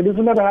synagogue. This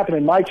would never happen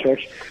in my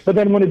church. But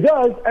then when it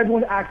does,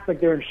 everyone acts like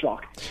they're in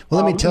shock.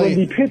 Well, let me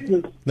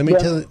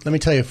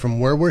tell you, from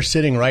where we're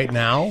sitting right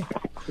now,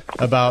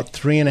 about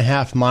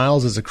 3.5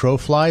 miles as a crow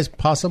flies,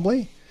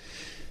 possibly,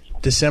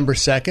 December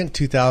 2nd,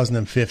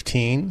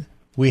 2015,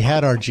 we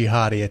had our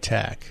jihadi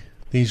attack.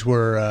 These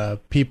were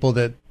people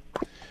that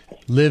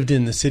lived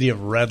in the city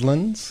of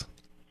Redlands,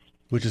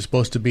 which is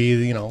supposed to be,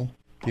 the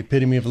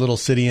epitome of a little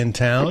city in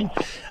town.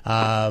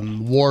 A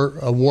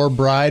war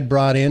bride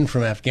brought in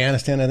from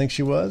Afghanistan, I think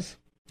she was,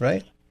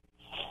 right?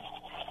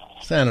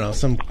 So, I don't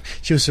know.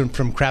 She was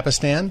from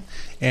Krapistan,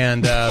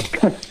 and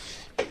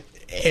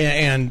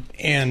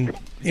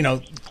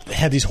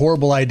had these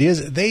horrible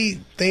ideas. They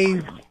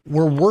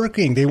were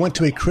working. They went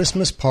to a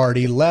Christmas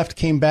party, left,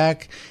 came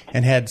back,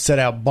 and had set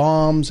out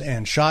bombs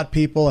and shot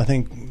people. I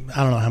don't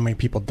know how many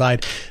people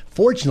died.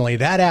 Fortunately,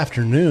 that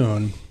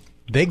afternoon,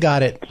 they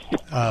got it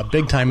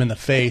big time in the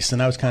face,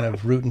 and I was kind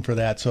of rooting for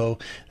that. So,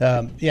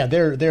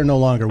 they're no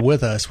longer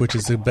with us, which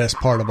is the best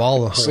part of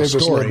all the whole story.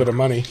 Saved us a little bit of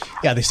money.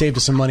 Yeah, they saved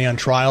us some money on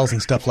trials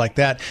and stuff like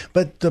that.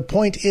 But the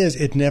point is,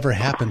 it never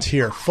happens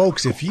here.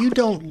 Folks, if you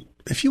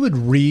would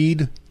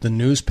read the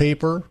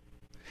newspaper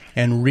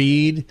and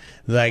read,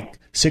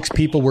 6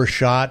 people were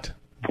shot,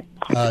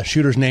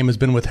 shooter's name has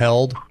been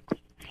withheld.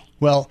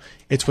 Well,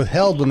 it's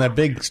withheld when that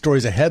big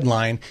story's a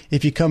headline.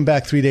 If you come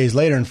back 3 days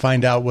later and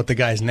find out what the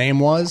guy's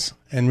name was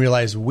and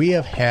realize we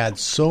have had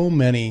so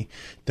many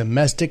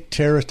domestic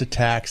terrorist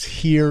attacks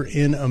here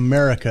in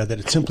America that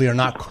it simply are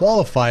not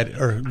qualified,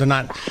 or they're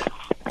not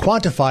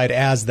quantified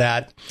as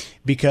that,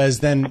 because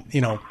then,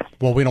 we don't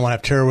want to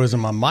have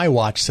terrorism on my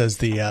watch, says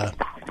the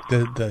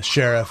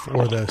sheriff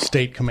or the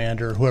state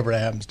commander, whoever it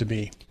happens to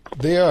be.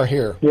 They are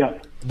here. Yeah.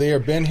 They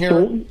have been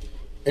here,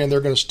 and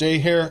they're going to stay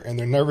here, and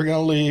they're never going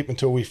to leave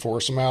until we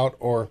force them out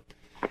or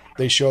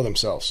they show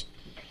themselves.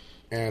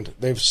 And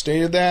they've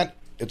stated that.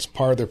 It's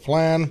part of their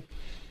plan.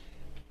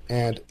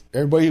 And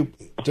everybody who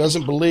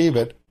doesn't believe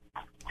it,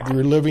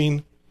 they're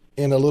living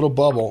in a little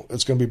bubble.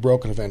 It's going to be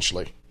broken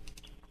eventually.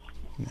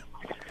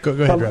 Go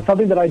ahead, Rob.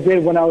 Something that I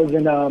did when I was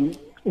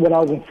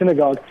in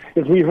synagogue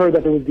is we heard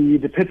that there was the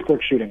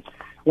Pittsburgh shooting.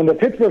 When the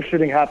Pittsburgh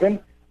shooting happened,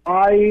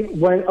 I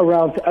went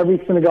around to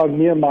every synagogue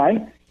near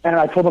mine, and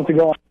I told them to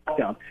go on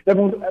lockdown.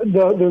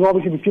 There's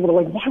obviously these people that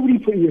are like, why would you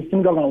put your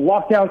synagogue on a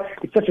lockdown?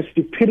 It's such a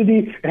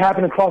stupidity. It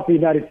happened across the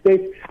United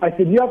States. I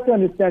said, you have to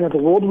understand that the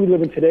world we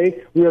live in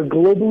today, we are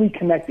globally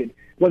connected,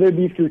 whether it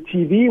be through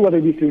TV, whether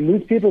it be through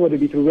newspaper, whether it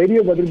be through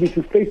radio, whether it be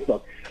through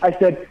Facebook. I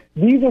said,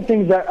 these are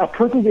things that a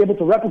person's able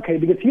to replicate,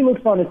 because he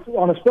looks on his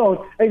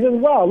phone and he says,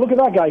 wow, look at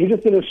that guy. He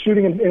just did a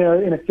shooting in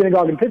a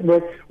synagogue in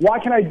Pittsburgh. Why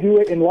can't I do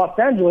it in Los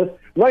Angeles,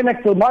 right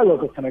next to my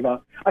local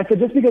synagogue? I said,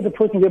 just because a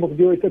person is able to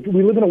do it,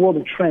 we live in a world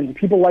of trends.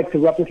 People like to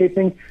replicate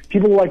things.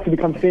 People like to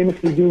become famous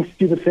for doing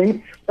stupid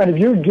things. And if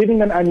you're giving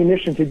them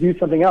ammunition to do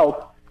something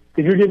else,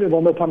 if you're giving,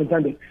 well, no pun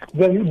intended,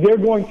 then they're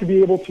going to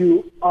be able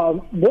to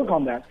work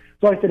on that.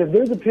 So I said, if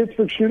there's a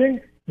Pittsburgh shooting,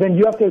 then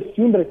you have to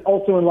assume that it's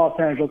also in Los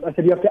Angeles. I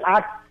said, you have to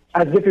act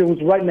as if it was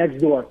right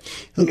next door,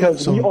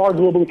 because we are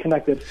globally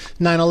connected.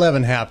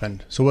 9/11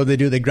 happened. So what did they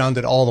do? They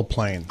grounded all the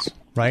planes,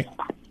 right?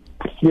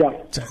 Yeah.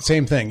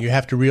 Same thing. You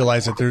have to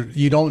realize that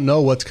you don't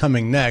know what's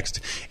coming next,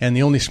 and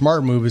the only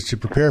smart move is to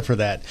prepare for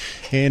that.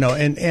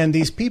 And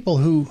these people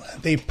who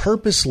they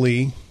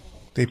purposely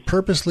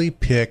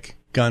pick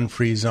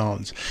gun-free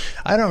zones.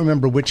 I don't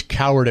remember which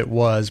coward it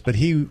was, but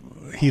he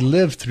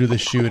lived through the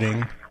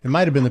shooting. It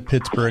might have been the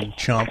Pittsburgh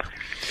chump.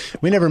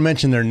 We never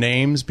mention their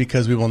names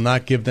because we will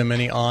not give them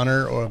any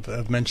honor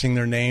of mentioning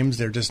their names.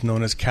 They're just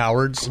known as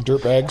cowards.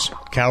 Dirtbags.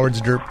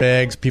 Cowards,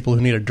 dirtbags, people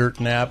who need a dirt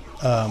nap,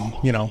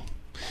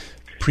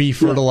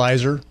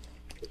 pre-fertilizer.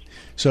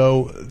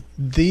 So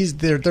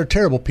they're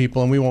terrible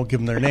people, and we won't give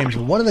them their names.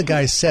 But one of the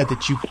guys said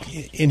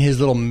that in his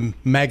little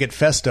maggot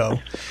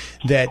festo,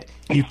 that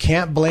you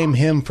can't blame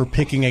him for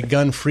picking a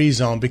gun-free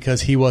zone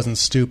because he wasn't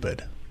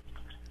stupid.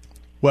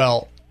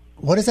 Well,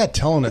 what is that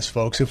telling us,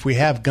 folks, if we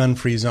have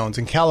gun-free zones?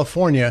 In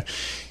California,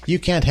 you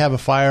can't have a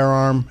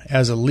firearm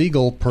as a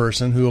legal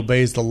person who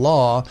obeys the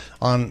law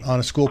on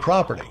a school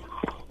property.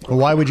 Well,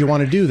 why would you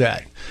want to do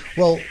that?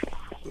 Well,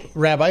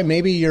 Rabbi,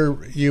 maybe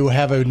you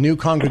have a new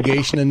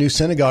congregation, a new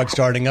synagogue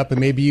starting up, and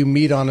maybe you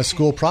meet on a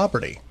school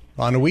property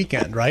on a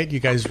weekend, right? You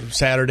guys,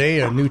 Saturday,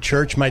 a new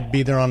church might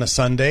be there on a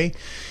Sunday.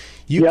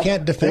 You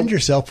can't defend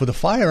yourself with a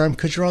firearm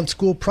because you're on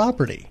school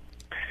property.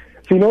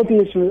 So you know what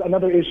the issue is?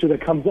 Another issue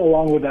that comes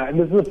along with that, and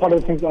this is a part of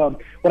the things,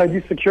 when I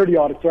do security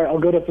audits, right, I'll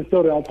go to a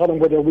facility, I'll tell them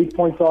where their weak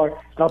points are,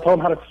 and I'll tell them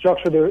how to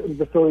structure their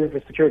facility for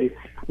security.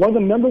 One of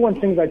the number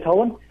one things I tell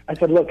them, I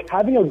said, look,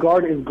 having a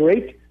guard is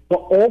great, but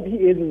all he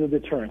is a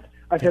deterrent.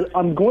 I said,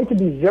 I'm going to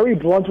be very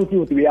blunt with you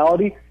with the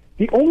reality.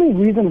 The only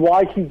reason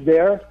why he's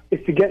there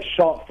is to get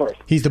shot first.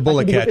 He's the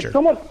bullet catcher. If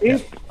someone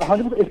is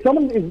 100%, if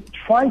someone is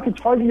trying to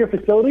target your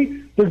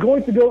facility, they're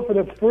going to go for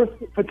the first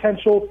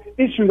potential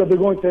issue that they're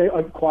going to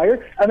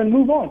acquire and then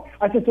move on.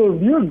 I said, so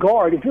if you're a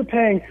guard, if you're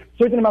paying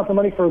certain amounts of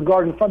money for a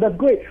guard in front, that's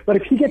great. But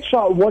if he gets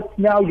shot, what's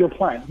now your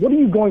plan? What are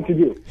you going to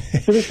do?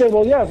 So they say,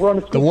 well, yeah, we're on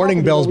a school. The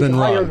warning bell's been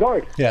rung. A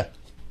guard. Yeah,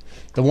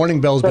 the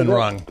warning bell's been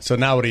rung. So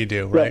now what do you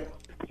do, right?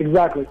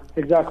 Exactly.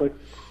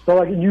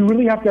 So, you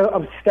really have to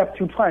have a step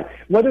 2 plan.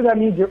 Whether that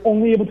means you're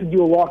only able to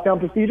do a lockdown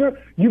procedure,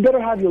 you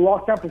better have your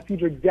lockdown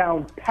procedure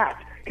down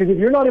pat. Because if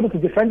you're not able to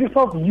defend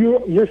yourself,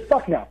 you're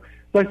stuck now.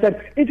 So I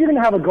said, if you're going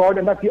to have a guard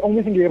and that's the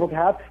only thing you're able to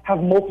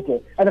have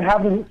multiple. And then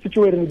have them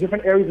situated in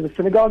different areas of the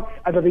synagogue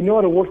and that they know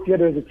how to work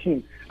together as a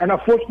team. And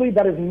unfortunately,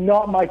 that is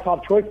not my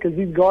top choice because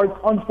these guards,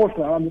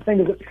 unfortunately, I'm just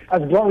saying this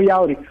as blunt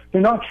reality,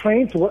 they're not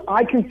trained to what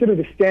I consider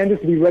the standards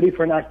to be ready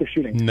for an active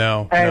shooting.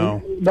 No.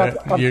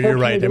 You're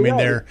right. I mean,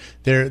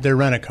 they're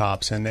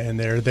rent-a-cops and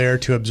they're there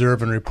to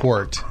observe and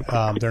report.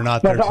 They're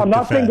not there to defend. I'm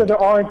not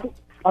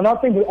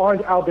saying there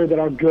aren't out there that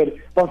are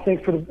good, but I'm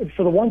saying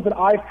for the ones that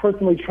I've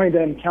personally trained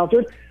and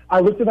encountered, I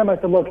looked at them. I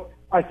said, "Look,"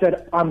 I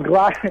said, "I'm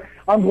glad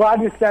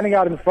you're standing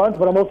out in front,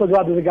 but I'm also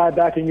glad there's a guy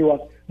backing you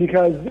up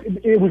because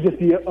it would just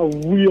be a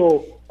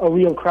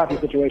real crappy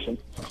situation."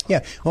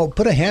 Yeah. Well,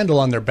 put a handle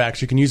on their back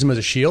so you can use them as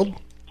a shield.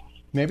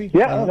 Maybe.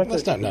 Yeah,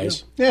 that's not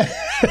nice. Yeah,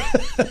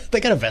 they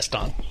got a vest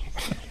on.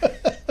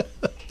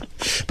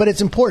 But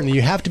it's important.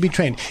 You have to be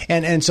trained,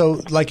 and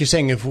so like you're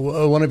saying, if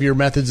one of your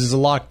methods is a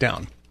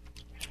lockdown,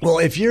 well,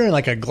 if you're in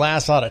like a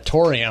glass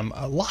auditorium,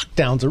 a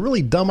lockdown's a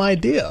really dumb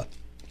idea.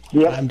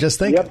 Yep. I'm just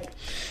thinking,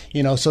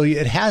 so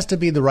it has to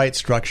be the right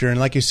structure. And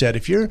like you said,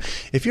 if you're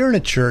in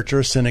a church or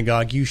a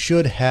synagogue, you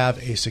should have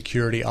a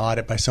security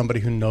audit by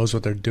somebody who knows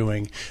what they're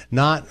doing.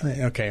 Not,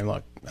 okay,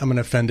 look, I'm going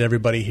to offend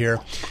everybody here.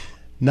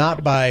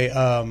 Not by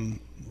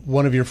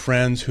one of your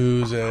friends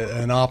who's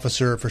an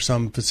officer for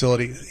some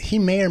facility. He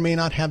may or may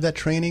not have that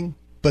training.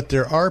 But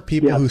there are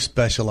people who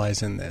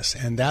specialize in this,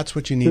 and that's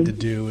what you need to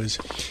do. Is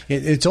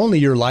it's only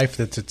your life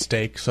that's at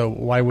stake, so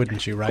why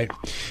wouldn't you, right?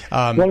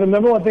 One of the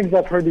number one things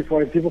I've heard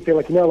before is people say,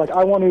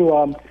 I want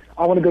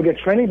to go get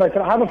training. But I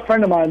said, I have a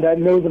friend of mine that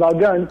knows about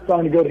guns, so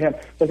I'm going to go to him.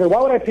 So I said,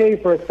 why would I pay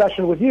for a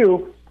session with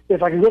you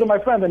if I can go to my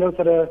friend that knows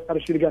how to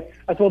shoot a gun?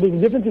 I said, well, there's a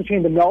difference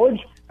between the knowledge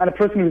and a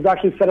person who's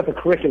actually set up a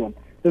curriculum.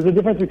 There's a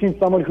difference between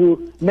someone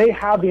who may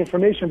have the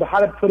information, but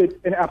how to put it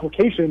in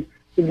application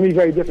is going to be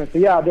very different. So,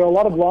 there are a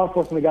lot of law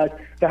enforcement guys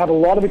that have a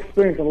lot of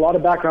experience and a lot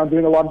of background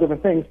doing a lot of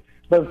different things,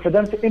 but for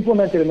them to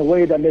implement it in a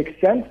way that makes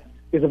sense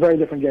is a very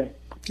different game.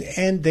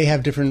 And they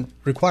have different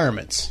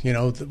requirements,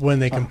 when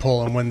they can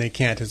pull and when they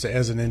can't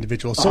as an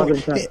individual. So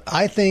 100%.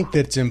 I think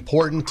that it's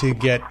important to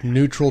get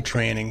neutral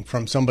training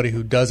from somebody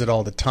who does it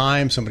all the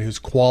time, somebody who's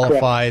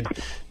qualified.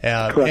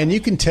 And you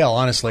can tell,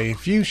 honestly,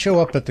 if you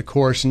show up at the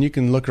course and you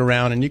can look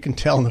around and you can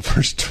tell in the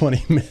first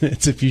 20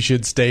 minutes if you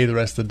should stay the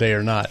rest of the day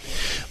or not.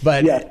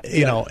 But,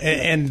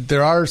 and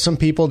there are some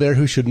people there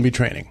who shouldn't be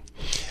training.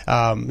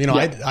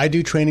 I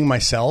do training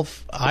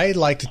myself. I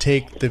like to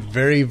take the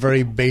very,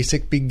 very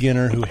basic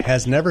beginner who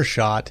has never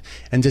shot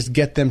and just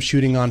get them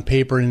shooting on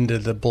paper into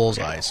the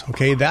bullseyes.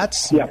 Okay,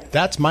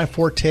 that's my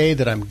forte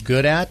that I'm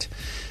good at.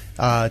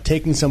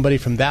 Taking somebody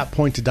from that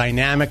point to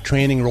dynamic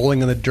training,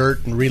 rolling in the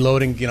dirt and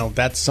reloading,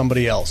 that's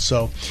somebody else.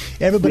 So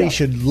everybody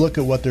should look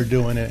at what they're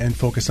doing and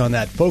focus on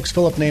that. Folks,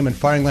 Philip Naiman,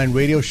 Firing Line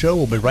Radio Show.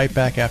 We'll be right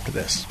back after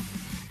this.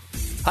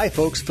 Hi,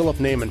 folks. Philip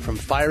Naiman from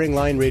Firing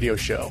Line Radio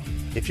Show.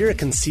 If you're a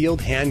concealed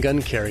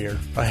handgun carrier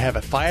or have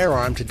a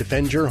firearm to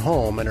defend your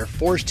home and are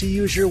forced to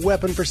use your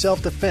weapon for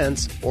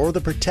self-defense or the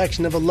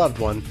protection of a loved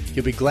one,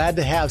 you'll be glad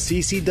to have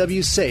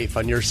CCW Safe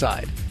on your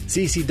side.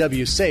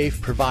 CCW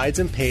Safe provides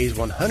and pays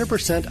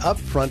 100%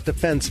 upfront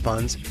defense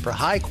funds for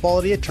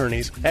high-quality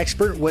attorneys,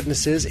 expert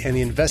witnesses, and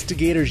the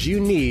investigators you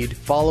need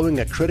following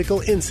a critical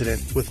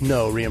incident with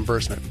no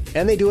reimbursement.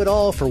 And they do it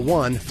all for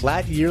one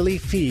flat yearly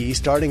fee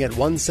starting at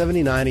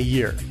 $179 a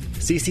year.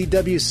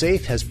 CCW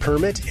Safe has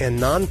permit and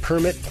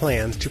non-permit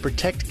plans to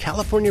protect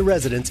California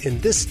residents in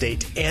this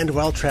state and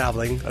while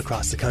traveling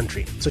across the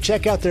country. So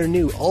check out their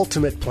new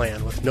Ultimate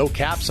Plan with no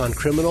caps on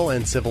criminal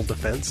and civil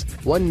defense,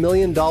 $1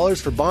 million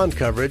for bond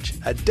coverage,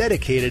 a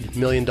dedicated $1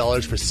 million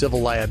for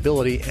civil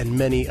liability, and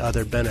many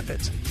other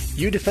benefits.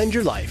 You defend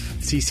your life.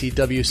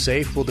 CCW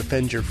Safe will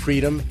defend your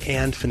freedom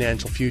and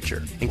financial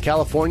future. In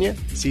California,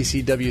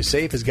 CCW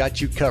Safe has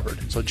got you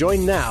covered. So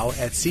join now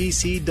at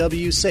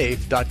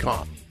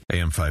ccwsafe.com.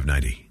 AM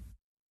 590,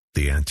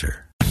 The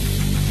Answer.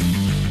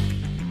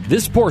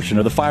 This portion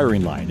of the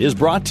firing line is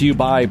brought to you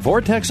by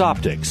Vortex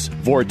Optics.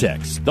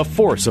 Vortex, the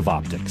force of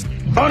optics.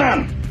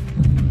 Conan,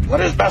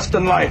 what is best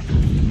in life?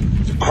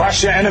 To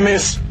crush your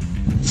enemies,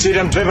 see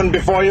them driven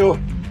before you,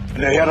 and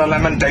to hear the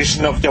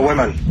lamentation of your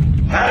women.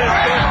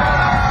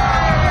 That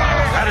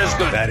is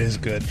good. That is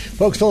good.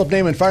 Folks, Philip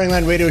Naiman, Firing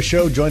Line Radio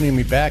Show, joining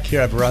me back here.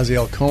 I have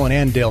Raziel Cohen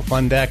and Dale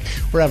Fundak.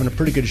 We're having a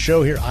pretty good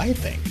show here, I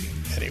think,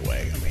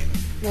 anyway.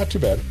 Not too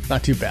bad.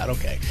 Not too bad,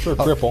 okay. For a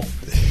cripple.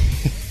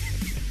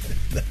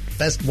 The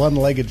best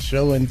one-legged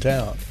show in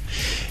town.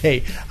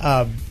 Hey,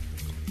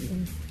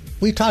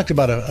 we talked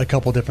about a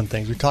couple different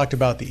things. We talked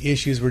about the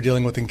issues we're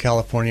dealing with in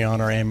California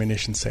on our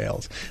ammunition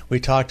sales.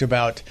 We talked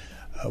about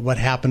what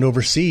happened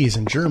overseas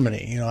in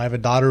Germany. You know, I have a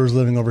daughter who's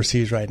living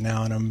overseas right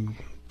now, and I'm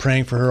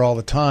praying for her all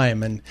the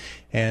time.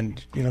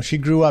 And you know, she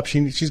grew up.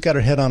 She's got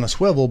her head on a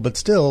swivel, but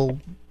still,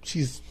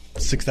 she's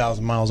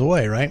 6,000 miles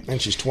away, right? And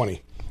she's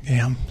 20.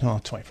 Yeah,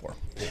 24.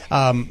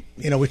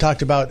 You know, we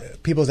talked about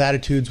people's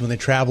attitudes when they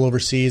travel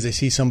overseas. They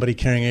see somebody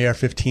carrying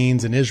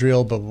AR-15s in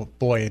Israel, but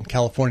boy, in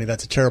California,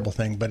 that's a terrible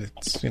thing. But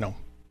it's, you know,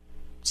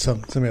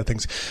 some other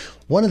things.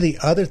 One of the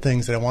other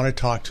things that I want to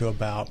talk to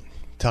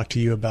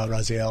you about,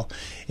 Raziel,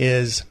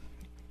 is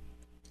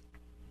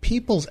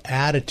people's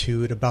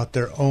attitude about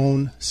their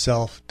own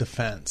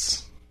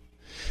self-defense.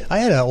 I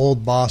had an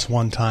old boss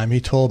one time.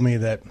 He told me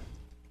that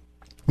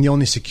the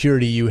only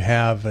security you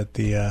have at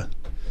the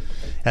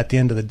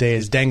end of the day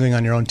is dangling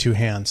on your own two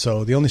hands.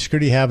 So the only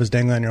security you have is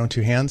dangling on your own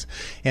two hands.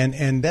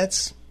 And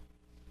that's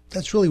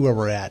really where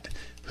we're at.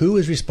 Who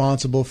is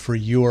responsible for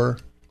your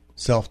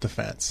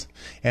self-defense?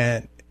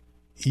 And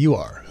you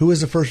are. Who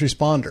is the first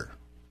responder?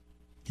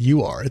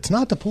 You are. It's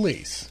not the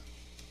police.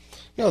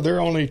 No, they're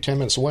only 10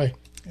 minutes away.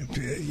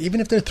 Even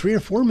if they're 3 or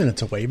 4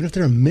 minutes away, even if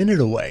they're a minute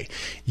away,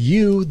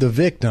 you, the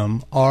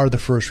victim, are the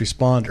first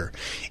responder.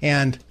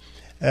 And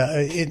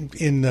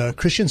in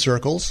Christian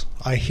circles,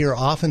 I hear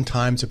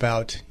oftentimes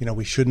about, you know,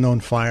 we shouldn't own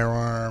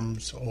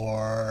firearms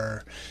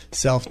or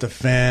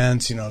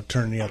self-defense, you know,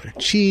 turn the other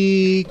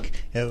cheek,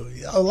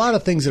 a lot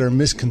of things that are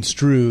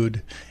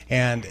misconstrued,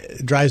 and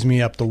it drives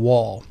me up the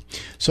wall.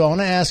 So I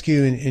want to ask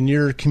you, in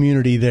your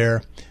community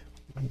there,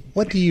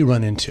 what do you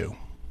run into?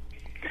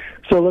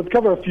 So let's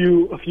cover a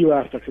few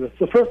aspects of this.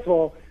 So first of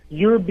all,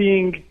 you're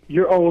being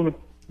your own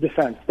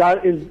defense.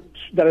 That is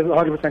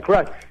 100%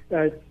 correct.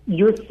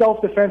 Your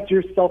self-defense,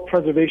 your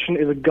self-preservation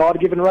is a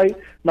God-given right,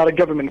 not a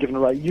government-given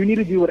right. You need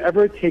to do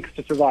whatever it takes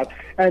to survive.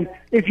 And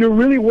if you're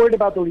really worried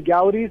about the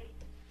legalities,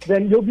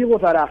 then you'll deal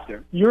with that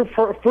after. Your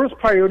first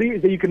priority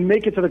is that you can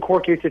make it to the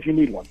court case if you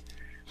need one.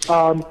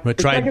 But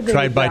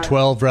tried by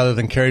 12 rather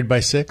than carried by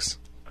 6?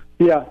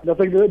 Yeah, that's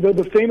like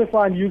the famous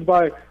line used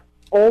by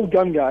old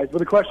gun guys. But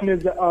the question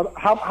is,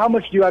 how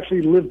much do you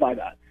actually live by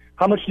that?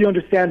 How much do you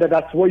understand that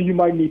that's what you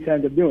might need to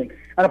end up doing?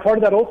 And a part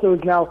of that also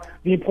is now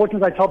the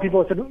importance I tell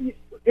people, I said,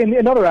 in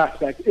another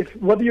aspect,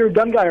 whether you're a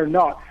gun guy or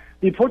not,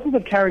 the importance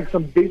of carrying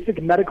some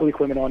basic medical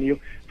equipment on you,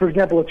 for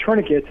example, a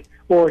tourniquet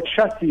or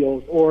chest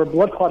seals or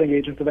blood clotting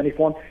agents of any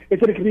form, is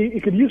that it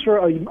could be used for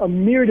a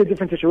myriad of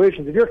different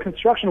situations. If you're a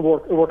construction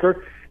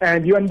worker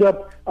and you end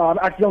up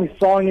accidentally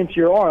sawing into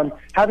your arm,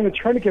 having a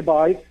tourniquet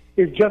by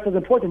is just as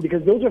important,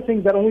 because those are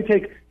things that only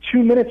take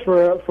 2 minutes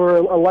for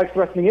a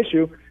life-threatening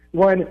issue,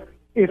 when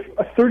if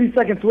a 30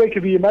 seconds away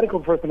could be a medical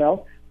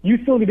personnel, you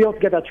still need to be able to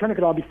get that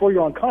tourniquet on before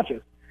you're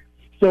unconscious.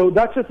 So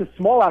that's just a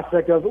small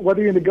aspect of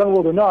whether you're in the gun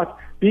world or not,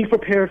 being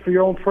prepared for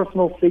your own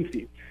personal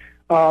safety.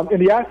 In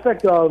the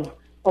aspect of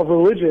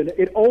religion,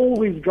 it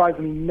always drives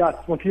me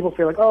nuts when people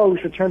say, like, oh,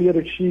 we should turn the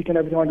other cheek and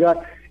everything like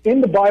that.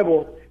 In the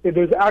Bible,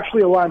 there's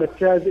actually a line that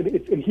says,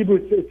 in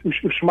Hebrew, it's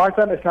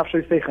ushmartam es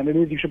nafshay seichem. It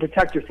means you should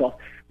protect yourself.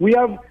 We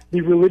have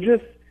the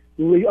religious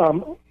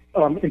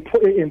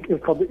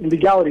it's called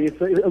legality. It's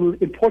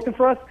important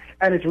for us,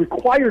 and it's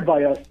required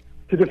by us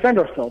to defend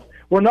ourselves.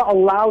 We're not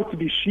allowed to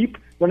be sheep.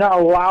 We're not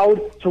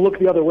allowed to look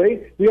the other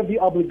way. We have the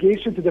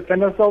obligation to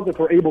defend ourselves if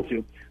we're able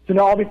to. So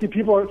now, obviously,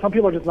 some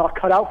people are just not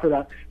cut out for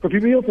that. For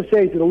people to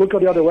say to look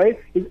the other way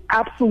is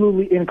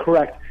absolutely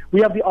incorrect.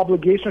 we have the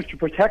obligation to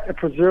protect and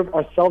preserve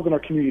ourselves and our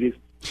communities.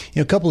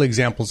 A couple of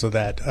examples of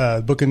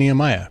that. Book of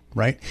Nehemiah,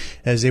 right?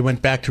 As they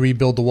went back to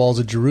rebuild the walls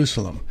of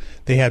Jerusalem,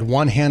 they had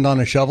one hand on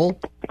a shovel,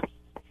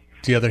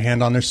 the other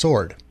hand on their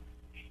sword.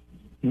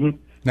 Mm-hmm.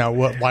 Now,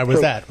 why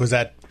was that? Was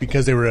that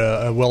because they were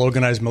a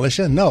well-organized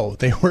militia? No,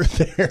 they were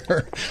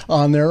there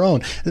on their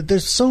own.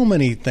 There's so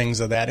many things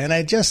of that, and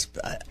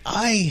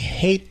I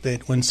hate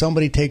that when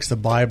somebody takes the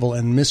Bible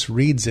and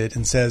misreads it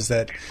and says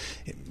that,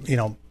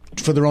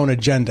 for their own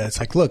agenda.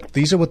 It's like, look,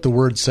 these are what the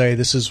words say.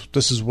 This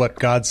is what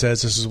God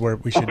says. This is where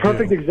we should do. A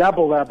perfect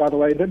example of that, by the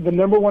way. The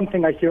number one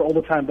thing I hear all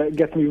the time that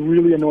gets me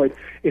really annoyed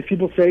is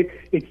people say,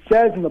 it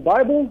says in the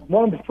Bible,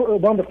 one of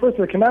the first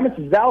of the commandments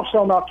is, thou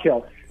shalt not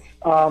kill.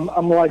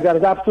 I'm like, that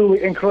is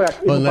absolutely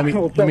incorrect. Well,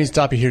 let me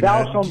stop you here.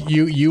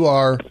 You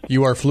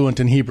are fluent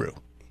in Hebrew.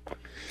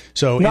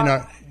 So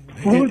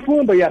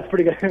fluent, but yeah, it's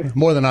pretty good.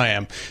 More than I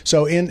am.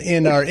 So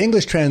in our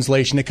English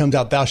translation, it comes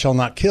out, thou shalt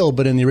not kill,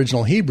 but in the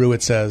original Hebrew,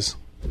 it says,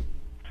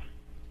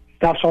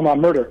 thou shalt not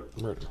murder.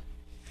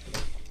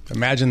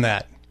 Imagine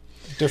that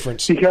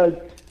difference. Because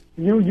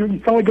you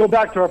suddenly go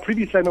back to our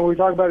previous segment where we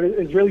talk about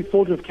Israeli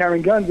soldiers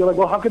carrying guns. You're like,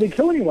 well, how could they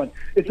kill anyone?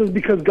 It says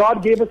because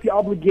God gave us the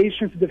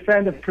obligation to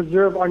defend and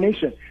preserve our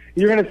nation.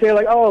 You're going to say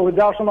like, oh,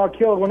 thou shalt not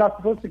kill. We're not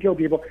supposed to kill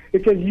people.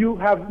 It says you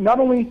have not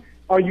only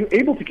are you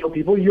able to kill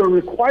people, you are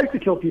required to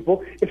kill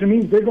people if it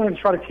means they're going to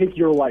try to take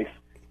your life.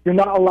 You're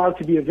not allowed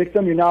to be a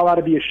victim. You're not allowed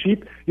to be a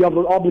sheep. You have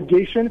an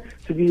obligation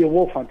to be a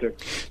wolf hunter.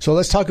 So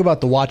let's talk about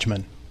the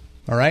watchman.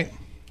 All right?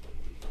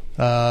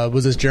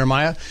 Was this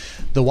Jeremiah?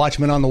 The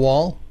watchman on the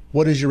wall?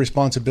 What is your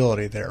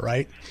responsibility there,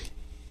 right?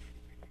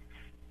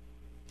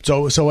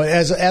 So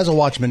as a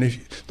watchman,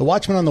 if the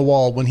watchman on the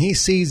wall, when he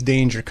sees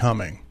danger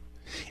coming,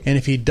 and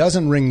if he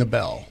doesn't ring the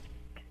bell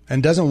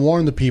and doesn't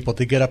warn the people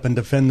to get up and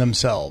defend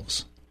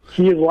themselves,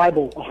 he is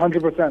liable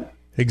 100%.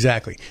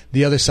 Exactly.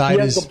 The other side he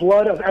has the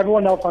blood of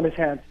everyone else on his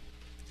hands.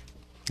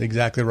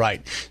 Exactly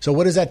right. So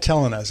what is that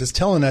telling us? It's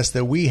telling us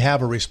that we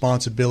have a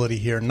responsibility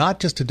here, not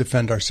just to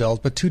defend ourselves,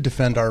 but to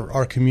defend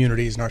our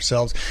communities and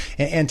ourselves,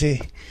 and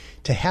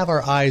to have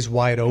our eyes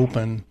wide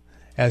open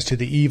as to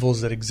the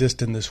evils that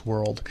exist in this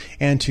world,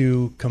 and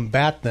to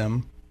combat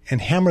them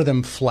and hammer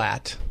them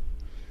flat,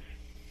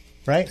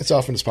 right? As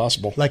often as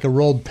possible. Like a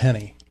rolled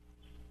penny.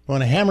 We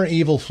want to hammer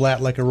evil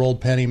flat like a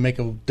rolled penny, make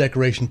a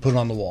decoration, put it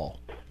on the wall.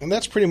 And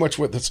that's pretty much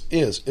what this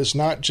is. It's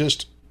not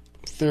just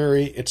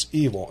theory, it's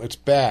evil, it's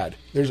bad.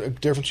 There's a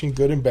difference between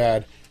good and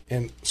bad,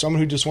 and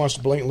someone who just wants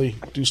to blatantly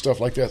do stuff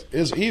like that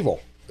is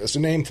evil. That's the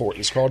name for it.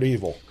 It's called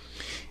evil.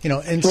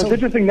 And so what's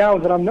interesting now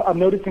is that I'm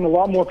noticing a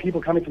lot more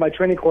people coming to my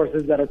training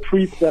courses that are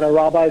priests, that are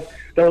rabbis,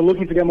 that are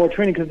looking to get more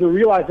training because they're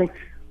realizing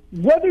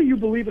whether you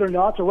believe it or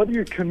not, or whether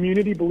your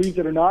community believes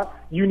it or not,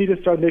 you need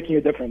to start making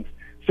a difference.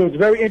 So it's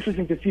very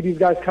interesting to see these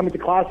guys coming to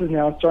classes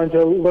now and starting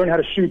to learn how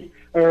to shoot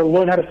or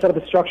learn how to set up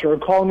a structure or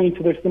calling me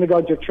to their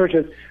synagogues or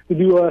churches to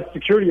do a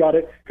security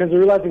audit because they're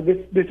realizing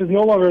this is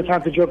no longer a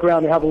time to joke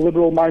around and have a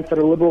liberal mindset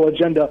or liberal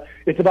agenda.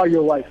 It's about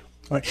your life.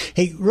 All right.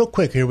 Hey, real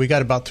quick here, we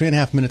got about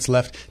 3.5 minutes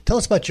left. Tell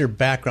us about your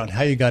background,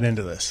 how you got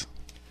into this.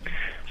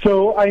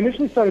 So I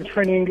initially started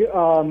training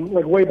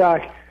way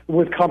back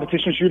with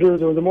competition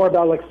shooters. It was more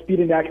about speed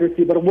and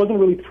accuracy, but it wasn't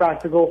really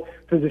practical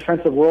for the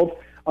defensive world.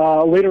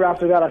 Later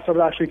after that, I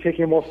started actually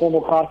taking more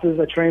formal classes.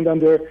 I trained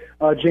under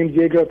James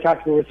Yeager of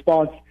Tactical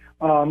Response.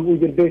 We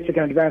did basic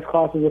and advanced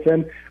classes with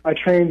him. I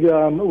trained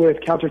with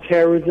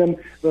counterterrorism,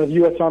 the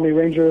U.S. Army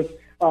Rangers.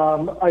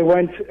 I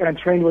went and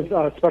trained with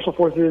Special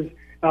Forces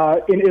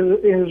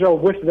in Israel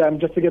with them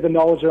just to get the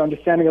knowledge and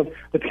understanding of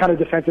the kind of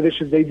defensive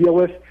issues they deal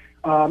with.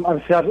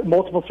 I've had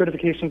multiple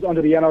certifications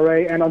under the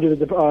NRA and under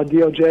the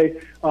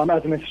DOJ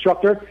as an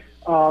instructor.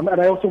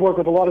 And I also work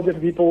with a lot of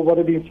different people,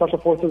 whether it be in Special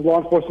Forces,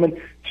 law enforcement,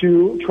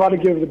 to try to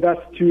give the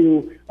best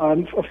to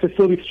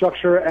facility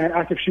structure and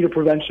active shooter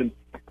prevention.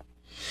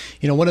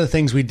 One of the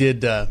things we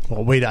did, I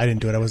didn't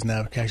do it. I wasn't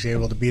actually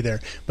able to be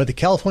there. But the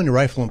California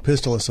Rifle and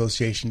Pistol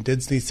Association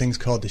did these things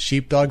called the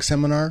Sheepdog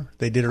Seminar.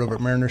 They did it over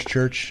at Mariners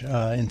Church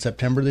in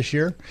September this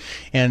year.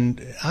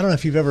 And I don't know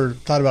if you've ever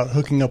thought about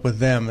hooking up with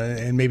them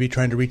and maybe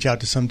trying to reach out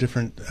to some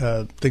different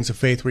things of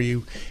faith where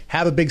you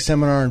have a big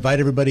seminar, invite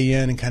everybody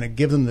in, and kind of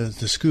give them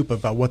the scoop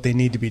about what they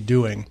need to be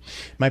doing.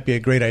 It might be a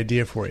great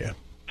idea for you.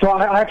 So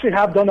I actually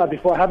have done that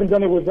before. I haven't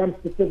done it with them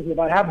specifically,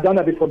 but I have done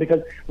that before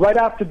because right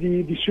after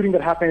the shooting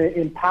that happened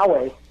in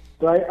Poway,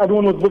 right,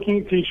 everyone was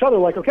looking to each other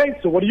like, okay,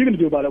 so what are you going to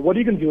do about it? What are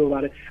you going to do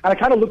about it? And I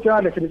kind of looked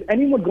around and said, is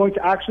anyone going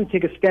to actually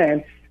take a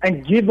stand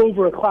and give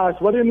over a class,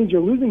 whether it means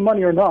you're losing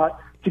money or not,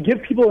 to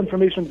give people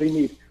information they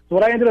need? So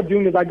what I ended up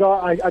doing is I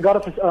got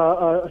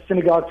a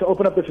synagogue to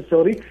open up the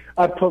facility.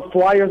 I put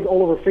flyers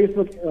all over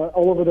Facebook,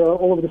 all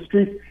over the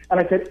streets, and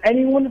I said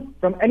anyone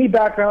from any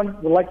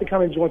background would like to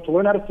come and join to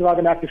learn how to survive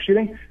an active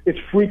shooting. It's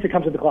free to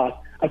come to the class.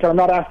 I said I'm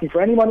not asking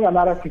for any money. I'm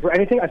not asking for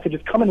anything. I said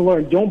just come and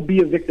learn. Don't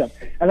be a victim.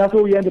 And that's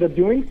what we ended up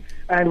doing.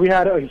 and we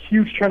had a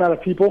huge turnout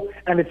of people,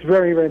 and it's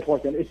very, very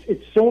important.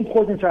 It's so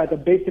important to, at the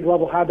basic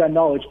level, have that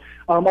knowledge.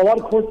 A lot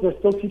of courses are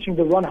still teaching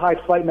the run, hide,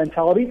 fight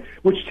mentality,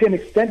 which to an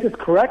extent is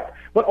correct,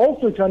 but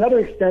also to another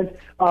extent,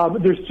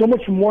 there's so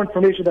much more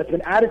information that's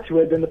been added to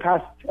it than the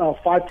past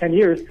 5-10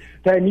 years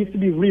that it needs to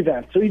be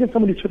revamped. So even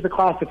somebody who took the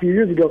class a few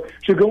years ago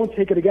should go and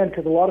take it again,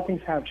 because a lot of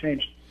things have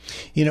changed.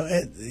 You know,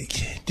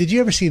 did you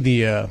ever see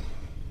the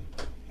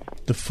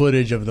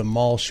footage of the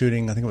mall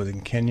shooting? I think it was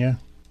in Kenya.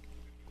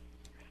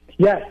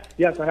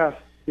 Yes, I have.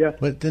 Yeah,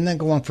 but didn't that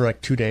go on for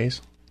like 2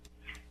 days?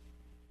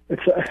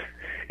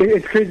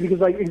 It's crazy because,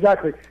 like,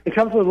 exactly, it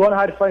comes with a run,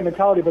 hide, fight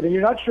mentality, but then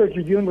you're not sure if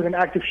you're dealing with an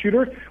active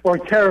shooter or a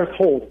terrorist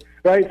hold,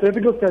 right? So if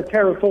it goes to a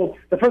terrorist hold,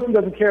 the person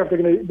doesn't care if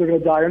they're gonna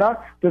die or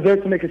not. They're there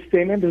to make a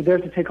statement. They're there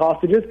to take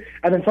hostages.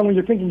 And then someone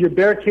you're thinking you're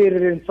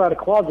barricaded inside a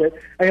closet,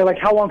 and you're like,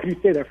 how long can you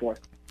stay there for?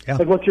 Yeah.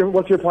 Like, what's your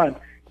plan?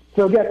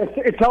 So again,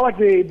 it's not like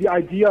the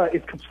idea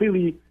is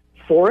completely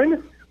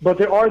foreign, but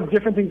there are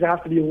different things that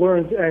have to be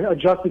learned and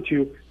adjusted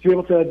to be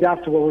able to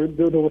adapt to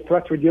the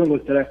threats we're dealing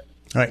with today.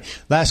 All right.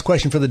 Last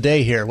question for the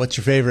day here. What's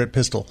your favorite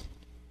pistol?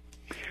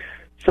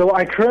 So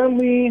I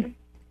currently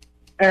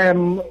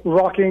am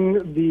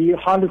rocking the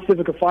Honda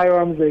Civic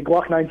Firearms, a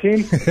Glock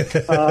 19.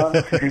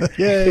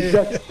 It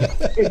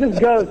just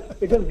goes.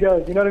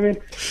 You know what I mean?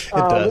 It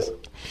does.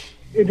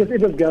 It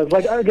just goes.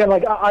 Like, again,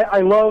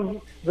 I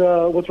love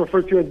what's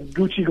referred to as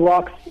Gucci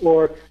Glocks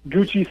or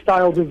Gucci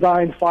style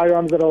designed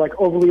firearms that are like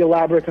overly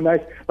elaborate and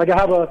nice. Like I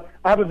have a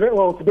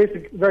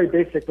it's very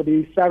basic, but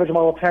the Savage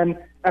Model 10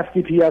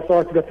 FTP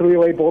SR to the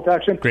 308 bolt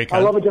action. Great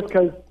gun. I love it just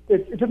because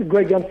it's just a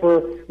great gun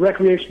for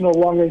recreational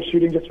long range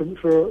shooting, just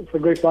for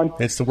great fun.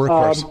 It's the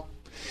workhorse.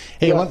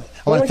 Hey, yeah.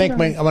 I want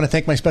to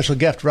thank my special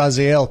guest,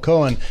 Raziel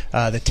Cohen,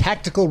 the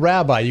Tactical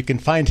Rabbi. You can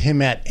find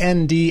him at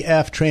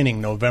NDF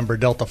Training, November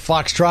Delta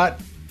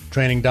Foxtrot,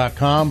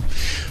 training.com.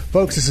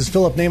 Folks, this is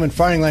Philip Naiman,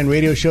 Firing Line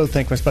Radio Show.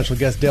 Thank my special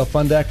guest, Dale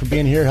Fundak, for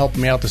being here, helping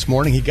me out this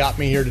morning. He got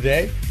me here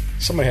today.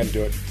 Somebody had to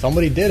do it.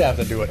 Somebody did have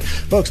to do it.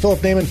 Folks, Philip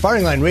Naiman,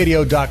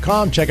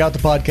 FiringLineRadio.com. Check out the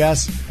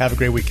podcast. Have a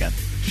great weekend.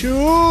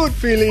 Shoot,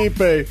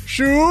 Felipe.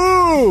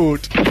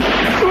 Shoot.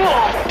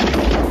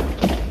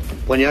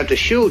 When you have to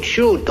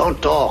shoot, don't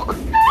talk.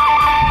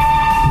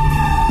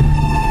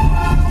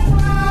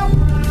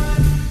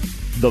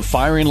 The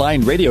Firing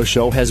Line Radio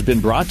Show has been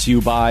brought to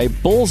you by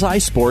Bullseye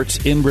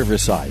Sports in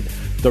Riverside,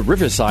 the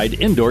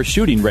Riverside Indoor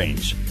Shooting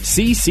Range,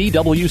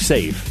 CCW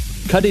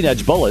Safe, Cutting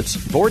Edge Bullets,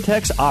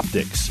 Vortex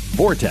Optics,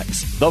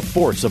 Vortex, the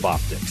Force of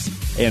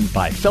Optics, and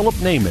by Philip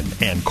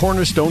Naiman and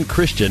Cornerstone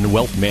Christian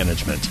Wealth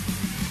Management.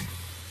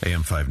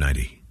 AM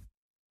 590,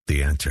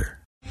 The Answer.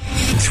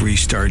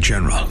 3-star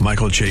General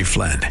Michael J.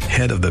 Flynn,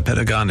 head of the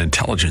Pentagon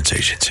Intelligence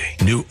Agency,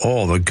 knew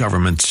all the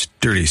government's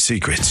dirty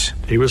secrets.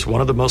 He was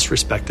one of the most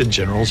respected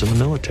generals in the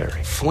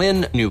military.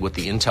 Flynn knew what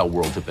the intel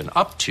world had been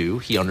up to.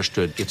 He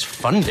understood its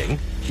funding.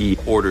 He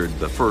ordered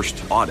the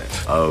first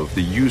audit of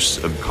the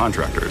use of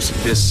contractors.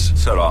 This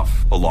set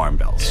off alarm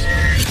bells.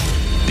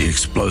 The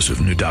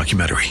explosive new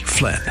documentary,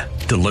 Flynn,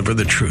 Deliver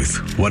the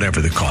Truth, Whatever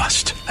the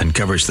Cost,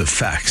 uncovers the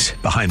facts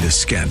behind this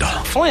scandal.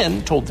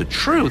 Flynn told the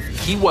truth.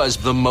 He was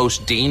the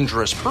most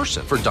dangerous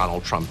person for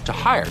Donald Trump to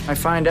hire. I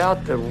find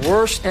out the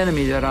worst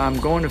enemy that I'm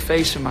going to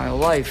face in my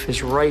life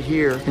is right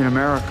here in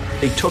America.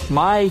 They took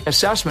my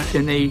assessment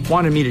and they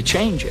wanted me to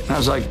change it. And I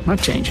was like, I'm not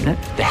changing it.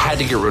 They had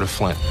to get rid of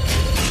Flynn.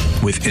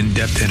 With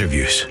in-depth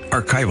interviews,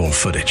 archival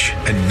footage,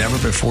 and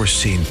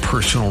never-before-seen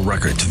personal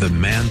records of the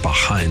man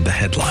behind the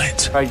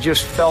headlines. I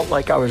just felt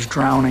like I was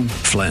drowning.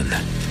 Flynn,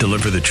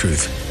 Deliver the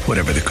Truth,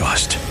 Whatever the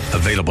Cost.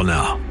 Available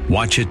now.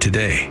 Watch it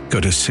today.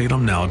 Go to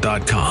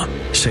salemnow.com.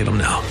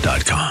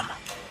 salemnow.com.